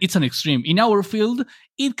it's an extreme. In our field,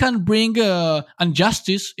 it can bring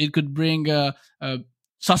injustice. It could bring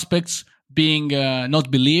suspects being not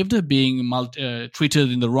believed, being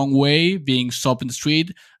treated in the wrong way, being stopped in the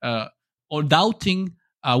street, or doubting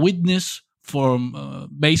a witness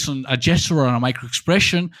based on a gesture or a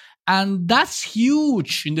micro-expression. And that's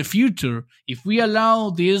huge in the future. If we allow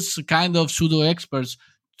these kind of pseudo-experts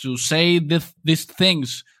to say these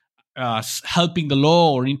things, helping the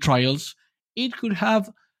law or in trials, it could have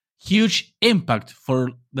huge impact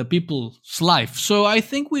for the people's life. So I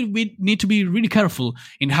think we need to be really careful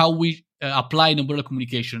in how we apply nonverbal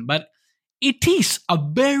communication. But it is a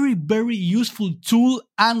very, very useful tool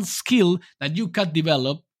and skill that you can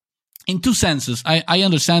develop in two senses. I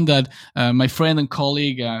understand that my friend and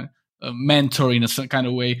colleague, mentor in a kind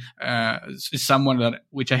of way, is someone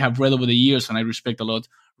which I have read over the years and I respect a lot,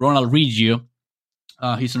 Ronald Riggio.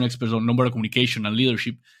 He's an expert on nonverbal communication and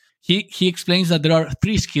leadership. He explains that there are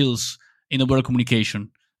three skills in nonverbal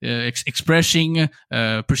communication: expressing,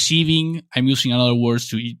 perceiving. I'm using another words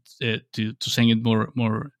to saying it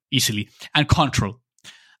more easily, and control.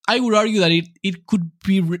 I would argue that it could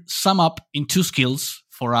be summed up in two skills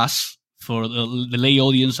for us, for the lay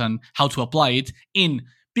audience, and how to apply it in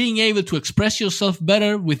being able to express yourself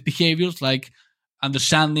better with behaviors like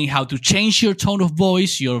understanding how to change your tone of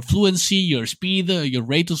voice, your fluency, your speed, your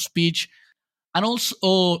rate of speech, and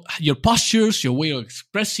also your postures, your way of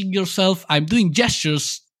expressing yourself. I'm doing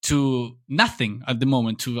gestures to nothing at the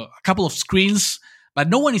moment, to a couple of screens, but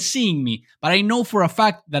no one is seeing me. But I know for a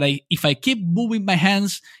fact that if I keep moving my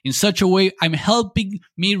hands in such a way, I'm helping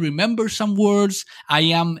me remember some words. I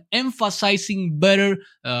am emphasizing better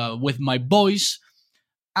with my voice.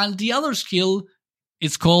 And the other skill,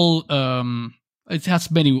 it's called, it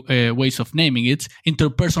has many ways of naming it.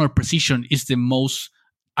 Interpersonal precision is the most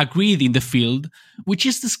agreed in the field, which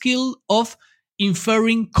is the skill of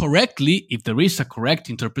inferring correctly, if there is a correct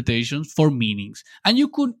interpretation, for meanings. And you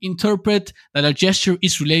could interpret that a gesture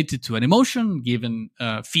is related to an emotion, given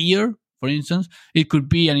fear, for instance. It could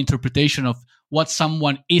be an interpretation of what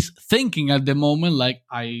someone is thinking at the moment, like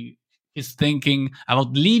he's thinking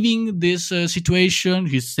about leaving this situation.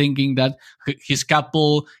 He's thinking that his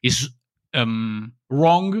couple is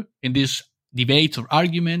wrong in this debate or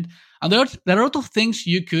argument. And there are a lot of things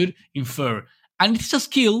you could infer. And it's a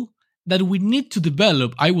skill that we need to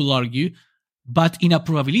develop, I will argue, but in a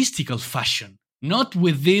probabilistical fashion, not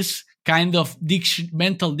with this kind of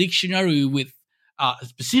mental dictionary with a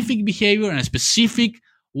specific behavior and a specific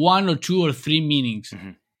 1 or 2 or 3 meanings. Mm-hmm.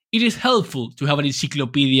 It is helpful to have an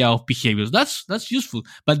encyclopedia of behaviors. That's useful.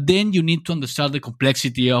 But then you need to understand the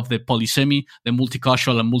complexity of the polysemy, the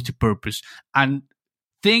multicultural and multipurpose, and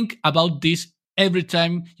think about this every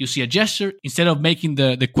time you see a gesture, instead of making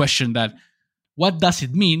the question that, what does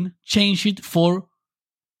it mean? Change it for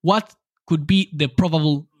what could be the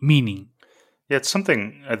probable meaning. Yeah, it's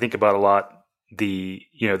something I think about a lot. The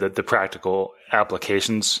practical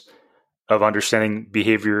applications of understanding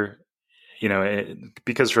behavior.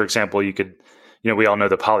 Because, for example, we all know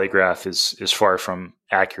the polygraph is far from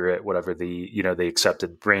accurate. Whatever the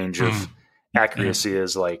accepted range of accuracy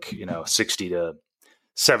is, 60 to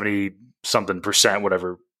 70 something percent,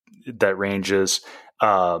 whatever that range is.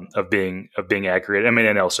 Of being accurate. I mean,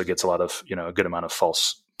 it also gets a lot of, a good amount of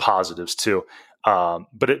false positives too.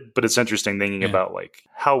 But it's interesting thinking about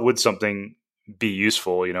how would something be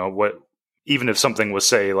useful? Even if something was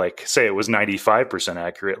say it was 95%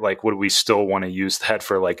 accurate, would we still want to use that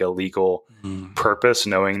for a legal purpose,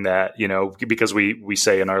 knowing that, because we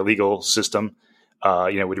say in our legal system,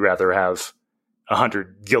 we'd rather have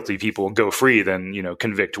 100 guilty people go free than,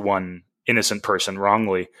 convict one innocent person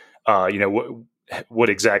wrongly. What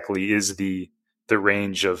exactly is the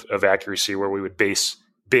range of accuracy where we would base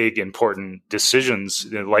big, important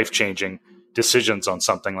decisions, life-changing decisions on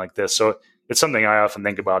something like this? So it's something I often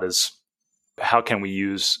think about is how can we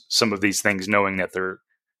use some of these things knowing that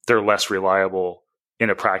they're less reliable in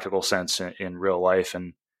a practical sense in real life?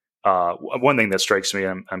 And one thing that strikes me,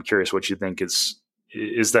 I'm curious what you think, is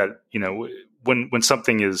that, when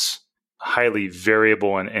something is highly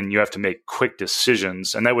variable and you have to make quick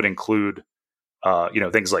decisions, and that would include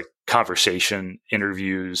things like conversation,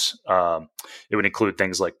 interviews. It would include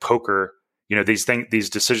things like poker. These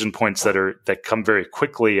decision points that come very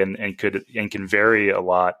quickly and can vary a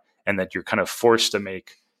lot, and that you're kind of forced to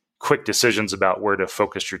make quick decisions about where to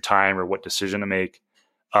focus your time or what decision to make.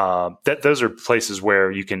 Those are places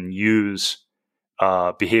where you can use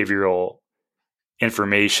behavioral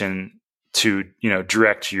information to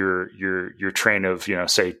direct your train of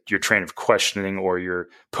say your train of questioning, or your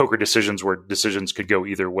poker decisions, where decisions could go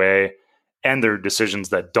either way, and there are decisions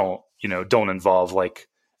that don't involve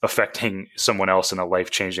affecting someone else in a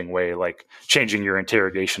life-changing way, like changing your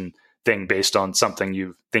interrogation thing based on something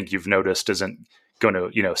you think you've noticed isn't going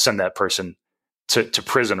to send that person to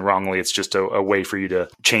prison wrongly. It's just a way for you to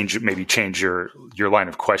change your line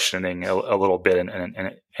of questioning a little bit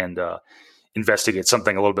and investigate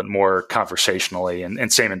something a little bit more conversationally.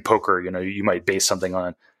 And same in poker, you might base something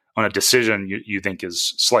on a decision you think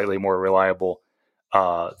is slightly more reliable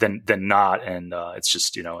than not, and it's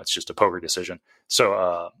just a poker decision.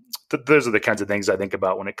 So those are the kinds of things I think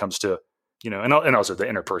about when it comes to and also the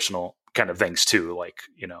interpersonal kind of things too,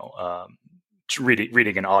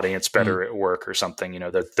 reading an audience better at work or something.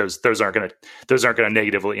 Those aren't going to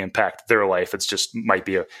negatively impact their life. It's just might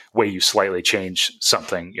be a way you slightly change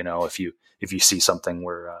something. If you see something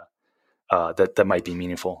where that might be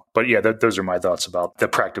meaningful. But yeah, those are my thoughts about the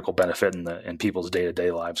practical benefit in people's day-to-day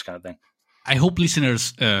lives, kind of thing. I hope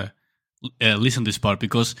listeners listen to this part,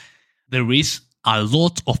 because there is a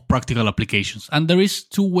lot of practical applications, and there is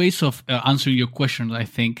 2 ways of answering your question. I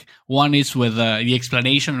think one is with the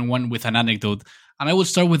explanation, and one with an anecdote. And I will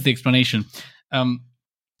start with the explanation.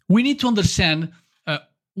 We need to understand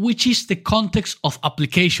which is the context of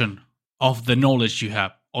application of the knowledge you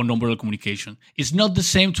have on nonverbal communication. It's not the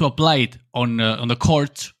same to apply it on the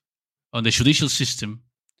court, on the judicial system,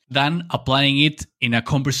 than applying it in a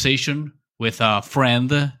conversation with a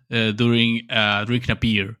friend during drinking a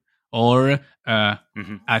beer, or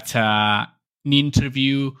at an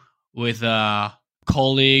interview with a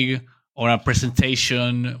colleague or a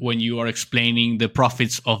presentation when you are explaining the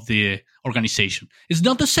profits of the organization. It's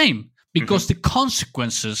not the same because the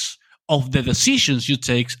consequences of the decisions you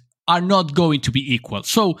take are not going to be equal.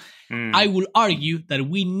 So I will argue that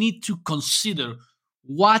we need to consider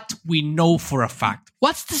what we know for a fact.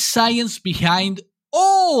 What's the science behind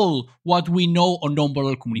all what we know on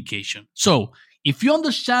nonverbal communication? So if you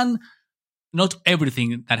understand not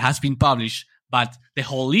everything that has been published, but the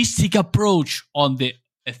holistic approach on the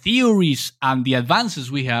theories and the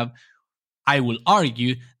advances we have, I will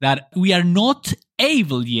argue that we are not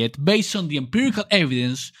able yet, based on the empirical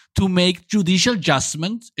evidence, to make judicial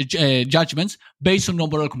judgments based on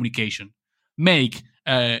nonverbal communication. Make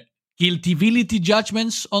guilty-ability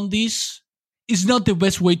judgments on this is not the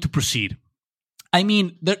best way to proceed. I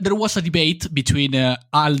mean, there was a debate between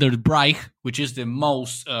Albert Breich, which is the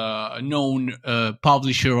most known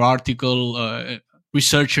publisher, article,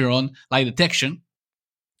 researcher on lie detection.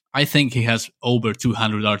 I think he has over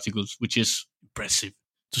 200 articles, which is impressive,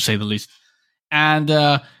 to say the least. And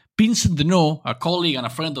Vincent Deneau, a colleague and a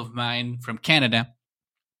friend of mine from Canada.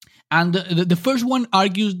 And the first one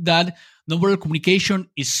argues that nonverbal communication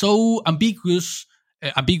is so ambiguous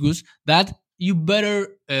that you better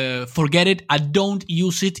forget it and don't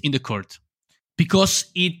use it in the court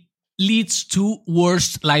because it leads to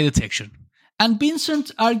worse lie detection. And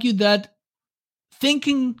Vincent argued that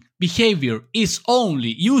thinking behavior is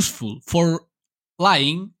only useful for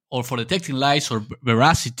lying or for detecting lies or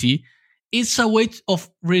veracity. It's a way of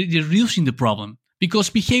reducing the problem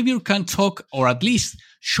because behavior can talk or at least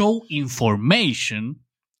show information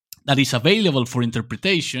that is available for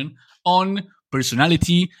interpretation on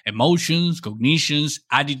personality, emotions, cognitions,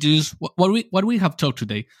 attitudes, what we have talked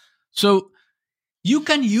today. So you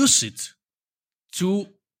can use it to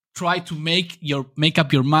try to make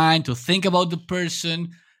up your mind, to think about the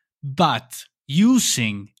person, but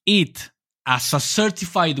using it as a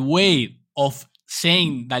certified way of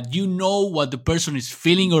saying that you know what the person is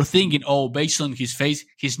feeling or thinking, based on his face,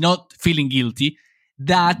 he's not feeling guilty,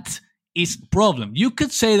 that is a problem. You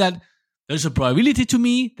could say that there's a probability to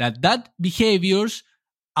me that behaviors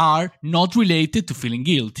are not related to feeling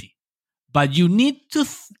guilty. But you need to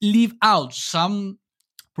leave out some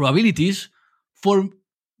probabilities for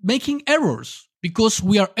making errors because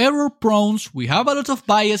we are error prone. We have a lot of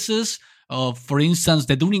biases. For instance,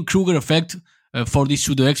 the Dunning-Kruger effect for these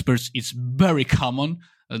pseudo experts is very common.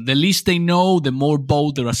 The least they know, the more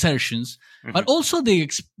bold their assertions. Mm-hmm. But also the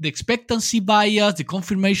expectancy bias, the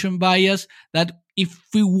confirmation bias, that if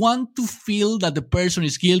we want to feel that the person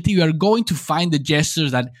is guilty, we are going to find the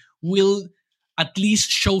gestures that will at least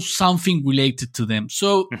show something related to them.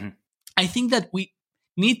 So I think that we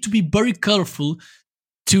need to be very careful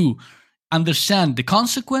to understand the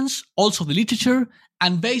consequence, also the literature,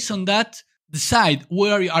 and based on that, decide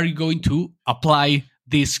where are you going to apply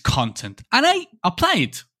this content. And I apply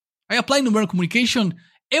it. I apply nonverbal communication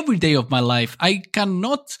every day of my life. I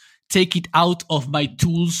cannot take it out of my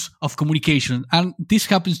tools of communication. And this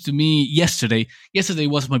happens to me yesterday. Yesterday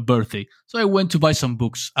was my birthday. So I went to buy some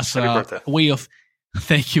books as a way of,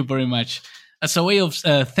 thank you very much, as a way of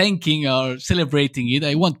thanking or celebrating it.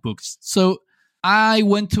 I want books. So I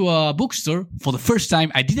went to a bookstore for the first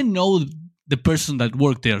time. I didn't know the person that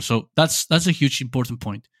worked there. So that's a huge important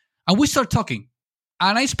point. And we start talking.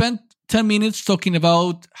 And I spent 10 minutes talking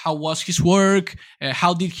about how was his work,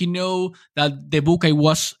 how did he know that the book I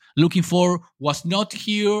was looking for was not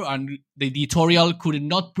here and the editorial could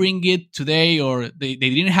not bring it today, or they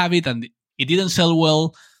didn't have it and it didn't sell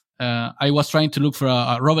well. I was trying to look for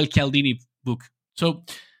a Robert Cialdini book. So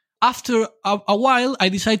after a while, I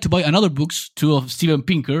decided to buy another books, two of Steven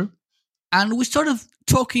Pinker, and we started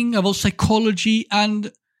talking about psychology,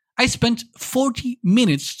 and I spent 40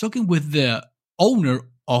 minutes talking with the owner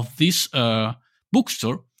of this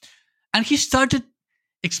bookstore, and he started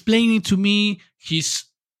explaining to me his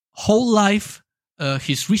whole life,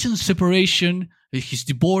 his recent separation, his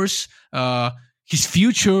divorce, his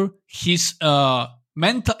future, his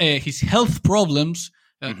his health problems.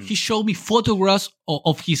 He showed me photographs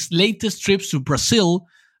of his latest trips to Brazil.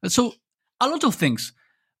 So a lot of things.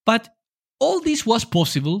 But all this was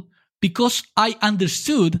possible because I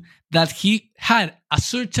understood that he had a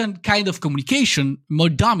certain kind of communication more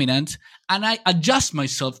dominant, and I adjust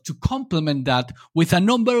myself to complement that with a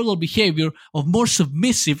nonverbal behavior of more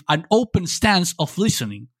submissive and open stance of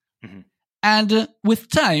listening. And with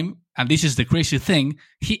time, and this is the crazy thing,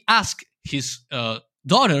 he asked his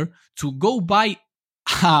daughter to go buy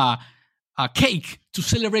a cake to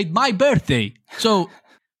celebrate my birthday. So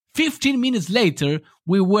 15 minutes later,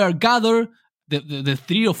 we were gathered, the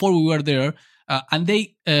 3 or 4 we were there, and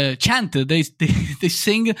they chanted, they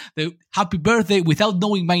sing the happy birthday without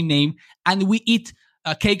knowing my name, and we eat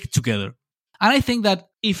a cake together. And I think that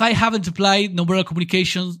if I haven't applied nonverbal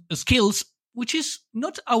communication skills, which is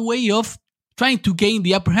not a way of trying to gain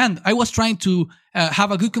the upper hand, I was trying to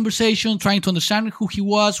have a good conversation, trying to understand who he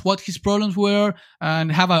was, what his problems were,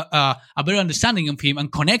 and have a better understanding of him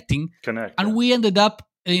and connecting. And we ended up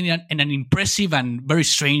in an impressive and very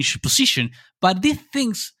strange position. But these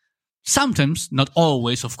things sometimes, not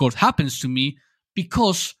always, of course, happens to me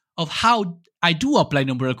because of how I do apply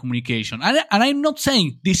nonverbal communication. And I'm not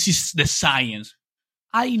saying this is the science.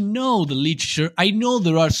 I know the literature. I know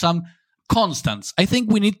there are some constants. I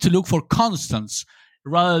think we need to look for constants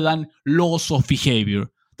rather than laws of behavior.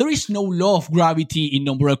 There is no law of gravity in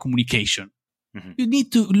nonverbal communication. Mm-hmm. You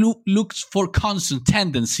need to look for constant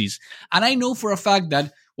tendencies. And I know for a fact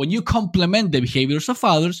that when you complement the behaviors of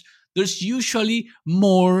others, there's usually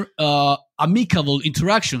more amicable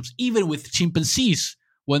interactions, even with chimpanzees,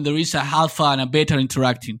 when there is a alpha and a beta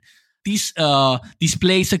interacting. These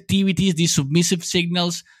displays activities, these submissive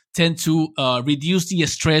signals tend to reduce the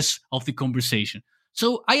stress of the conversation.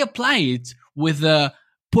 So I apply it with the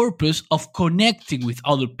purpose of connecting with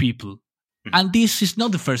other people. Mm-hmm. And this is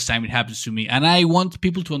not the first time it happens to me. And I want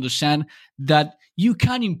people to understand that you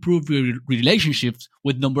can improve your relationships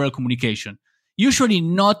with nonverbal communication. Usually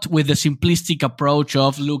not with the simplistic approach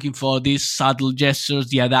of looking for these subtle gestures,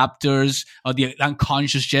 the adapters, or the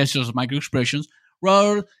unconscious gestures of microexpressions,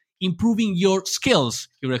 rather improving your skills,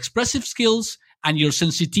 your expressive skills, and your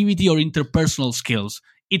sensitivity or interpersonal skills.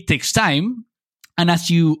 It takes time. And as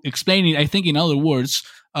you explain it, I think in other words,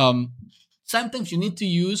 sometimes you need to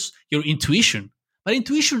use your intuition. But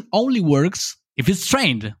intuition only works if it's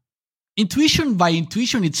trained. Intuition by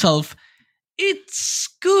intuition itself, it's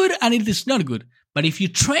good and it is not good. But if you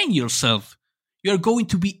train yourself, you're going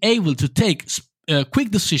to be able to take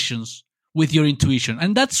quick decisions with your intuition.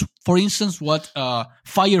 And that's, for instance, what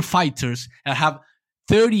firefighters that have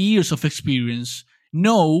 30 years of experience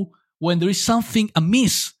know when there is something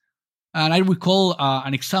amiss. And I recall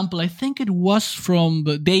an example, I think it was from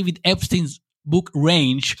David Epstein's book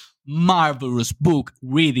Range, marvelous book,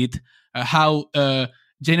 read it, how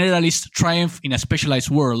generalists triumph in a specialized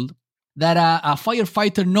world, that a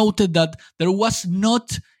firefighter noted that there was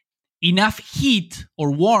not enough heat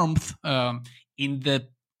or warmth in the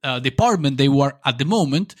department they were at the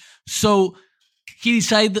moment. So he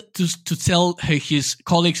decided to tell his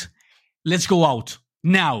colleagues, let's go out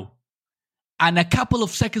now. And a couple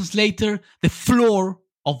of seconds later, the floor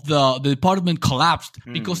of the department collapsed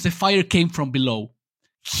because the fire came from below.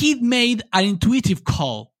 He made an intuitive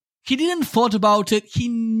call. He didn't thought about it. He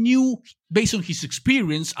knew based on his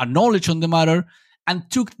experience and knowledge on the matter and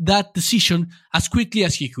took that decision as quickly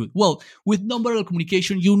as he could. Well, with nonverbal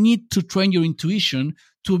communication, you need to train your intuition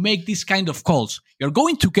to make these kind of calls. You're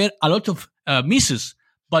going to get a lot of misses,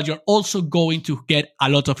 but you're also going to get a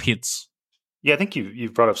lot of hits. Yeah, I think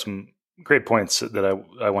you've brought up some great points that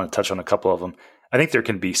I want to touch on a couple of them. I think there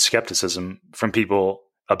can be skepticism from people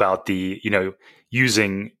about the,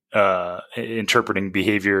 using interpreting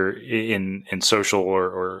behavior in social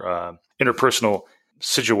or interpersonal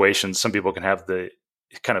situations. Some people can have the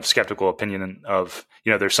kind of skeptical opinion of,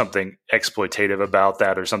 there's something exploitative about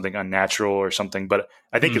that or something unnatural or something. But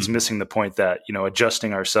I think it's missing the point that,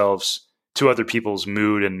 adjusting ourselves to other people's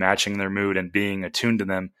mood and matching their mood and being attuned to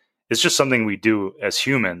them is just something we do as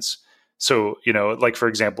humans. So, like, for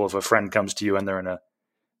example, if a friend comes to you and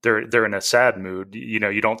they're in a sad mood,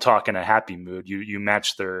 you don't talk in a happy mood. You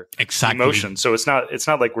match their emotion. So it's not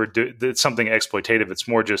like it's something exploitative. It's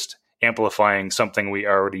more just amplifying something we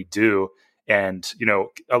already do. And,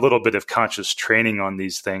 a little bit of conscious training on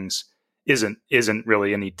these things isn't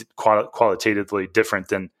really any qualitatively different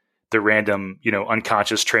than the random,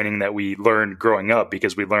 unconscious training that we learned growing up,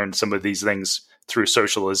 because we learned some of these things through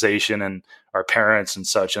socialization and our parents and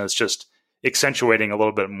such. And it's just accentuating a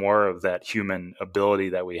little bit more of that human ability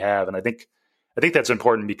that we have. And I think that's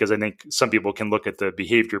important, because I think some people can look at the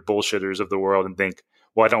behavior bullshitters of the world and think,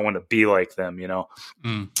 well, I don't want to be like them,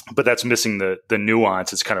 but that's missing the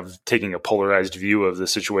nuance. It's kind of taking a polarized view of the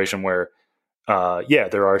situation where,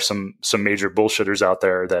 there are some major bullshitters out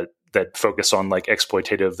there that focus on like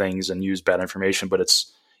exploitative things and use bad information, but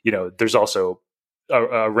it's, there's also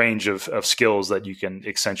a range of skills that you can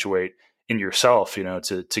accentuate in yourself,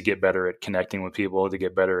 to get better at connecting with people, to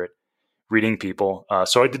get better at reading people.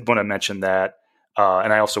 So I did want to mention that.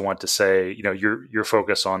 And I also want to say, your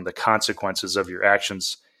focus on the consequences of your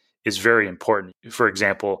actions is very important. For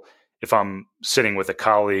example, if I'm sitting with a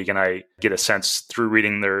colleague and I get a sense through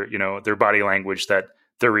reading their body language that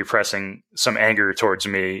they're repressing some anger towards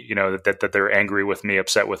me, that they're angry with me,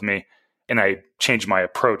 upset with me, and I change my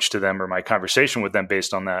approach to them or my conversation with them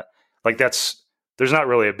based on that. Like there's not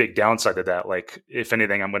really a big downside to that. Like if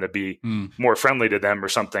anything, I'm going to be more friendly to them or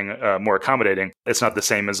something, more accommodating. It's not the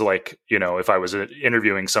same as like, if I was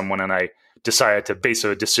interviewing someone and I decided to base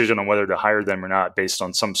a decision on whether to hire them or not based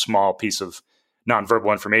on some small piece of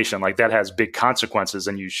nonverbal information, like that has big consequences,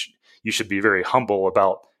 and you should be very humble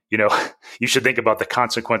about, you should think about the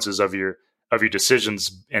consequences of your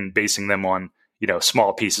decisions and basing them on,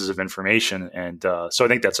 small pieces of information. And so I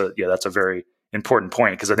think that's a very important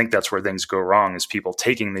point, because I think that's where things go wrong, is people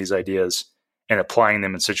taking these ideas and applying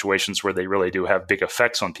them in situations where they really do have big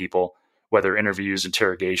effects on people, whether interviews,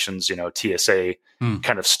 interrogations, TSA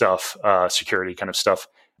kind of stuff, security kind of stuff,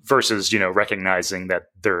 versus, recognizing that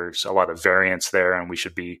there's a lot of variance there, and we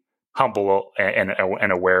should be humble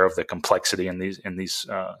and aware of the complexity in these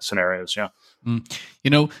scenarios. Yeah.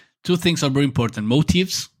 Two things are very important: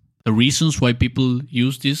 motives, the reasons why people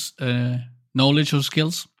use this knowledge or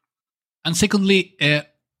skills, and secondly,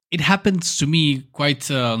 it happens to me quite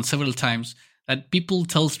several times that people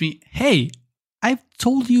tells me, "Hey, I've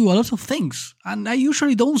told you a lot of things, and I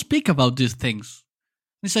usually don't speak about these things."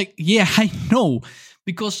 It's like, yeah, I know,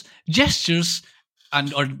 because gestures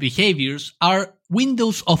and or behaviors are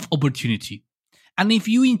windows of opportunity. And if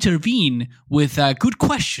you intervene with a good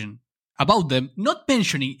question about them, not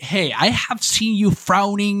mentioning, "Hey, I have seen you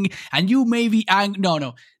frowning and you may be angry."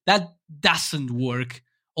 No, that doesn't work.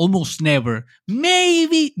 Almost never.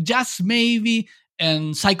 Maybe, just maybe,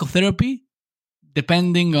 in psychotherapy,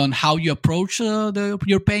 depending on how you approach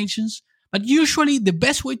your patients. But usually the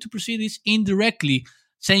best way to proceed is indirectly,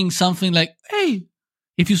 saying something like, "Hey,"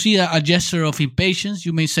 if you see a gesture of impatience,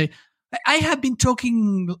 you may say, "I have been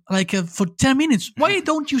talking for 10 minutes. Why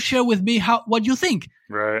don't you share with me what you think?"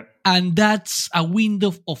 Right. And that's a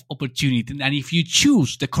window of opportunity. And if you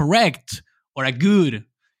choose the correct or a good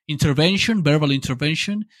intervention, verbal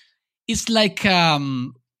intervention, it's like a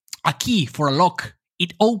key for a lock.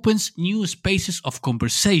 It opens new spaces of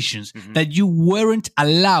conversations that you weren't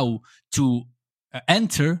allowed to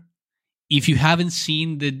enter if you haven't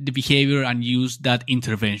seen the behavior and used that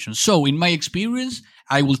intervention. So in my experience,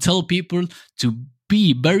 I will tell people to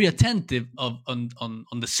be very attentive on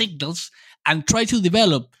the signals and try to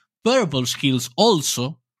develop verbal skills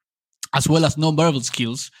also, as well as non-verbal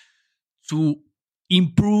skills, to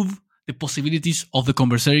improve the possibilities of the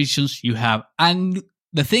conversations you have. And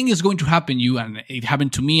the thing is going to happen to you, and it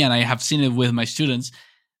happened to me, and I have seen it with my students,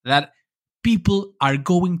 that people are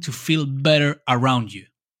going to feel better around you.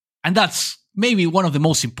 And that's maybe one of the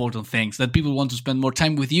most important things, that people want to spend more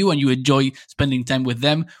time with you and you enjoy spending time with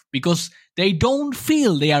them because they don't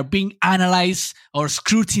feel they are being analyzed or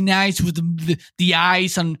scrutinized with the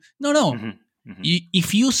eyes. And no.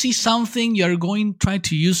 If you see something, you're going to try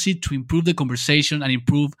to use it to improve the conversation and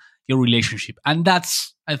improve your relationship. And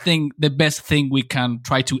that's, I think, the best thing we can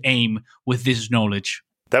try to aim with this knowledge.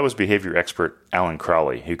 That was behavior expert Alan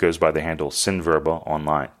Crawley, who goes by the handle Synverba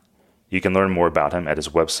online. You can learn more about him at his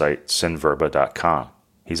website, synverba.com.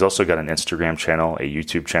 He's also got an Instagram channel, a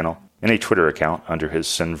YouTube channel, and a Twitter account under his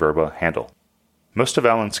Synverba handle. Most of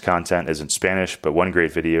Alan's content is in Spanish, but one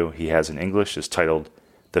great video he has in English is titled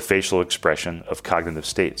The Facial Expression of Cognitive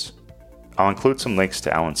States. I'll include some links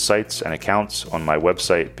to Alan's sites and accounts on my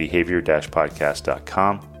website,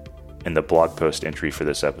 behavior-podcast.com, in the blog post entry for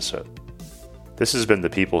this episode. This has been the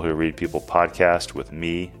People Who Read People podcast with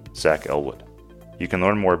me, Zach Elwood. You can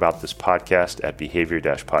learn more about this podcast at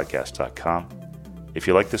behavior-podcast.com. If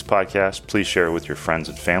you like this podcast, please share it with your friends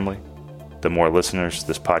and family. The more listeners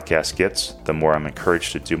this podcast gets, the more I'm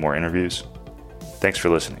encouraged to do more interviews. Thanks for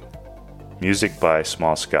listening. Music by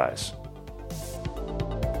Small Skies.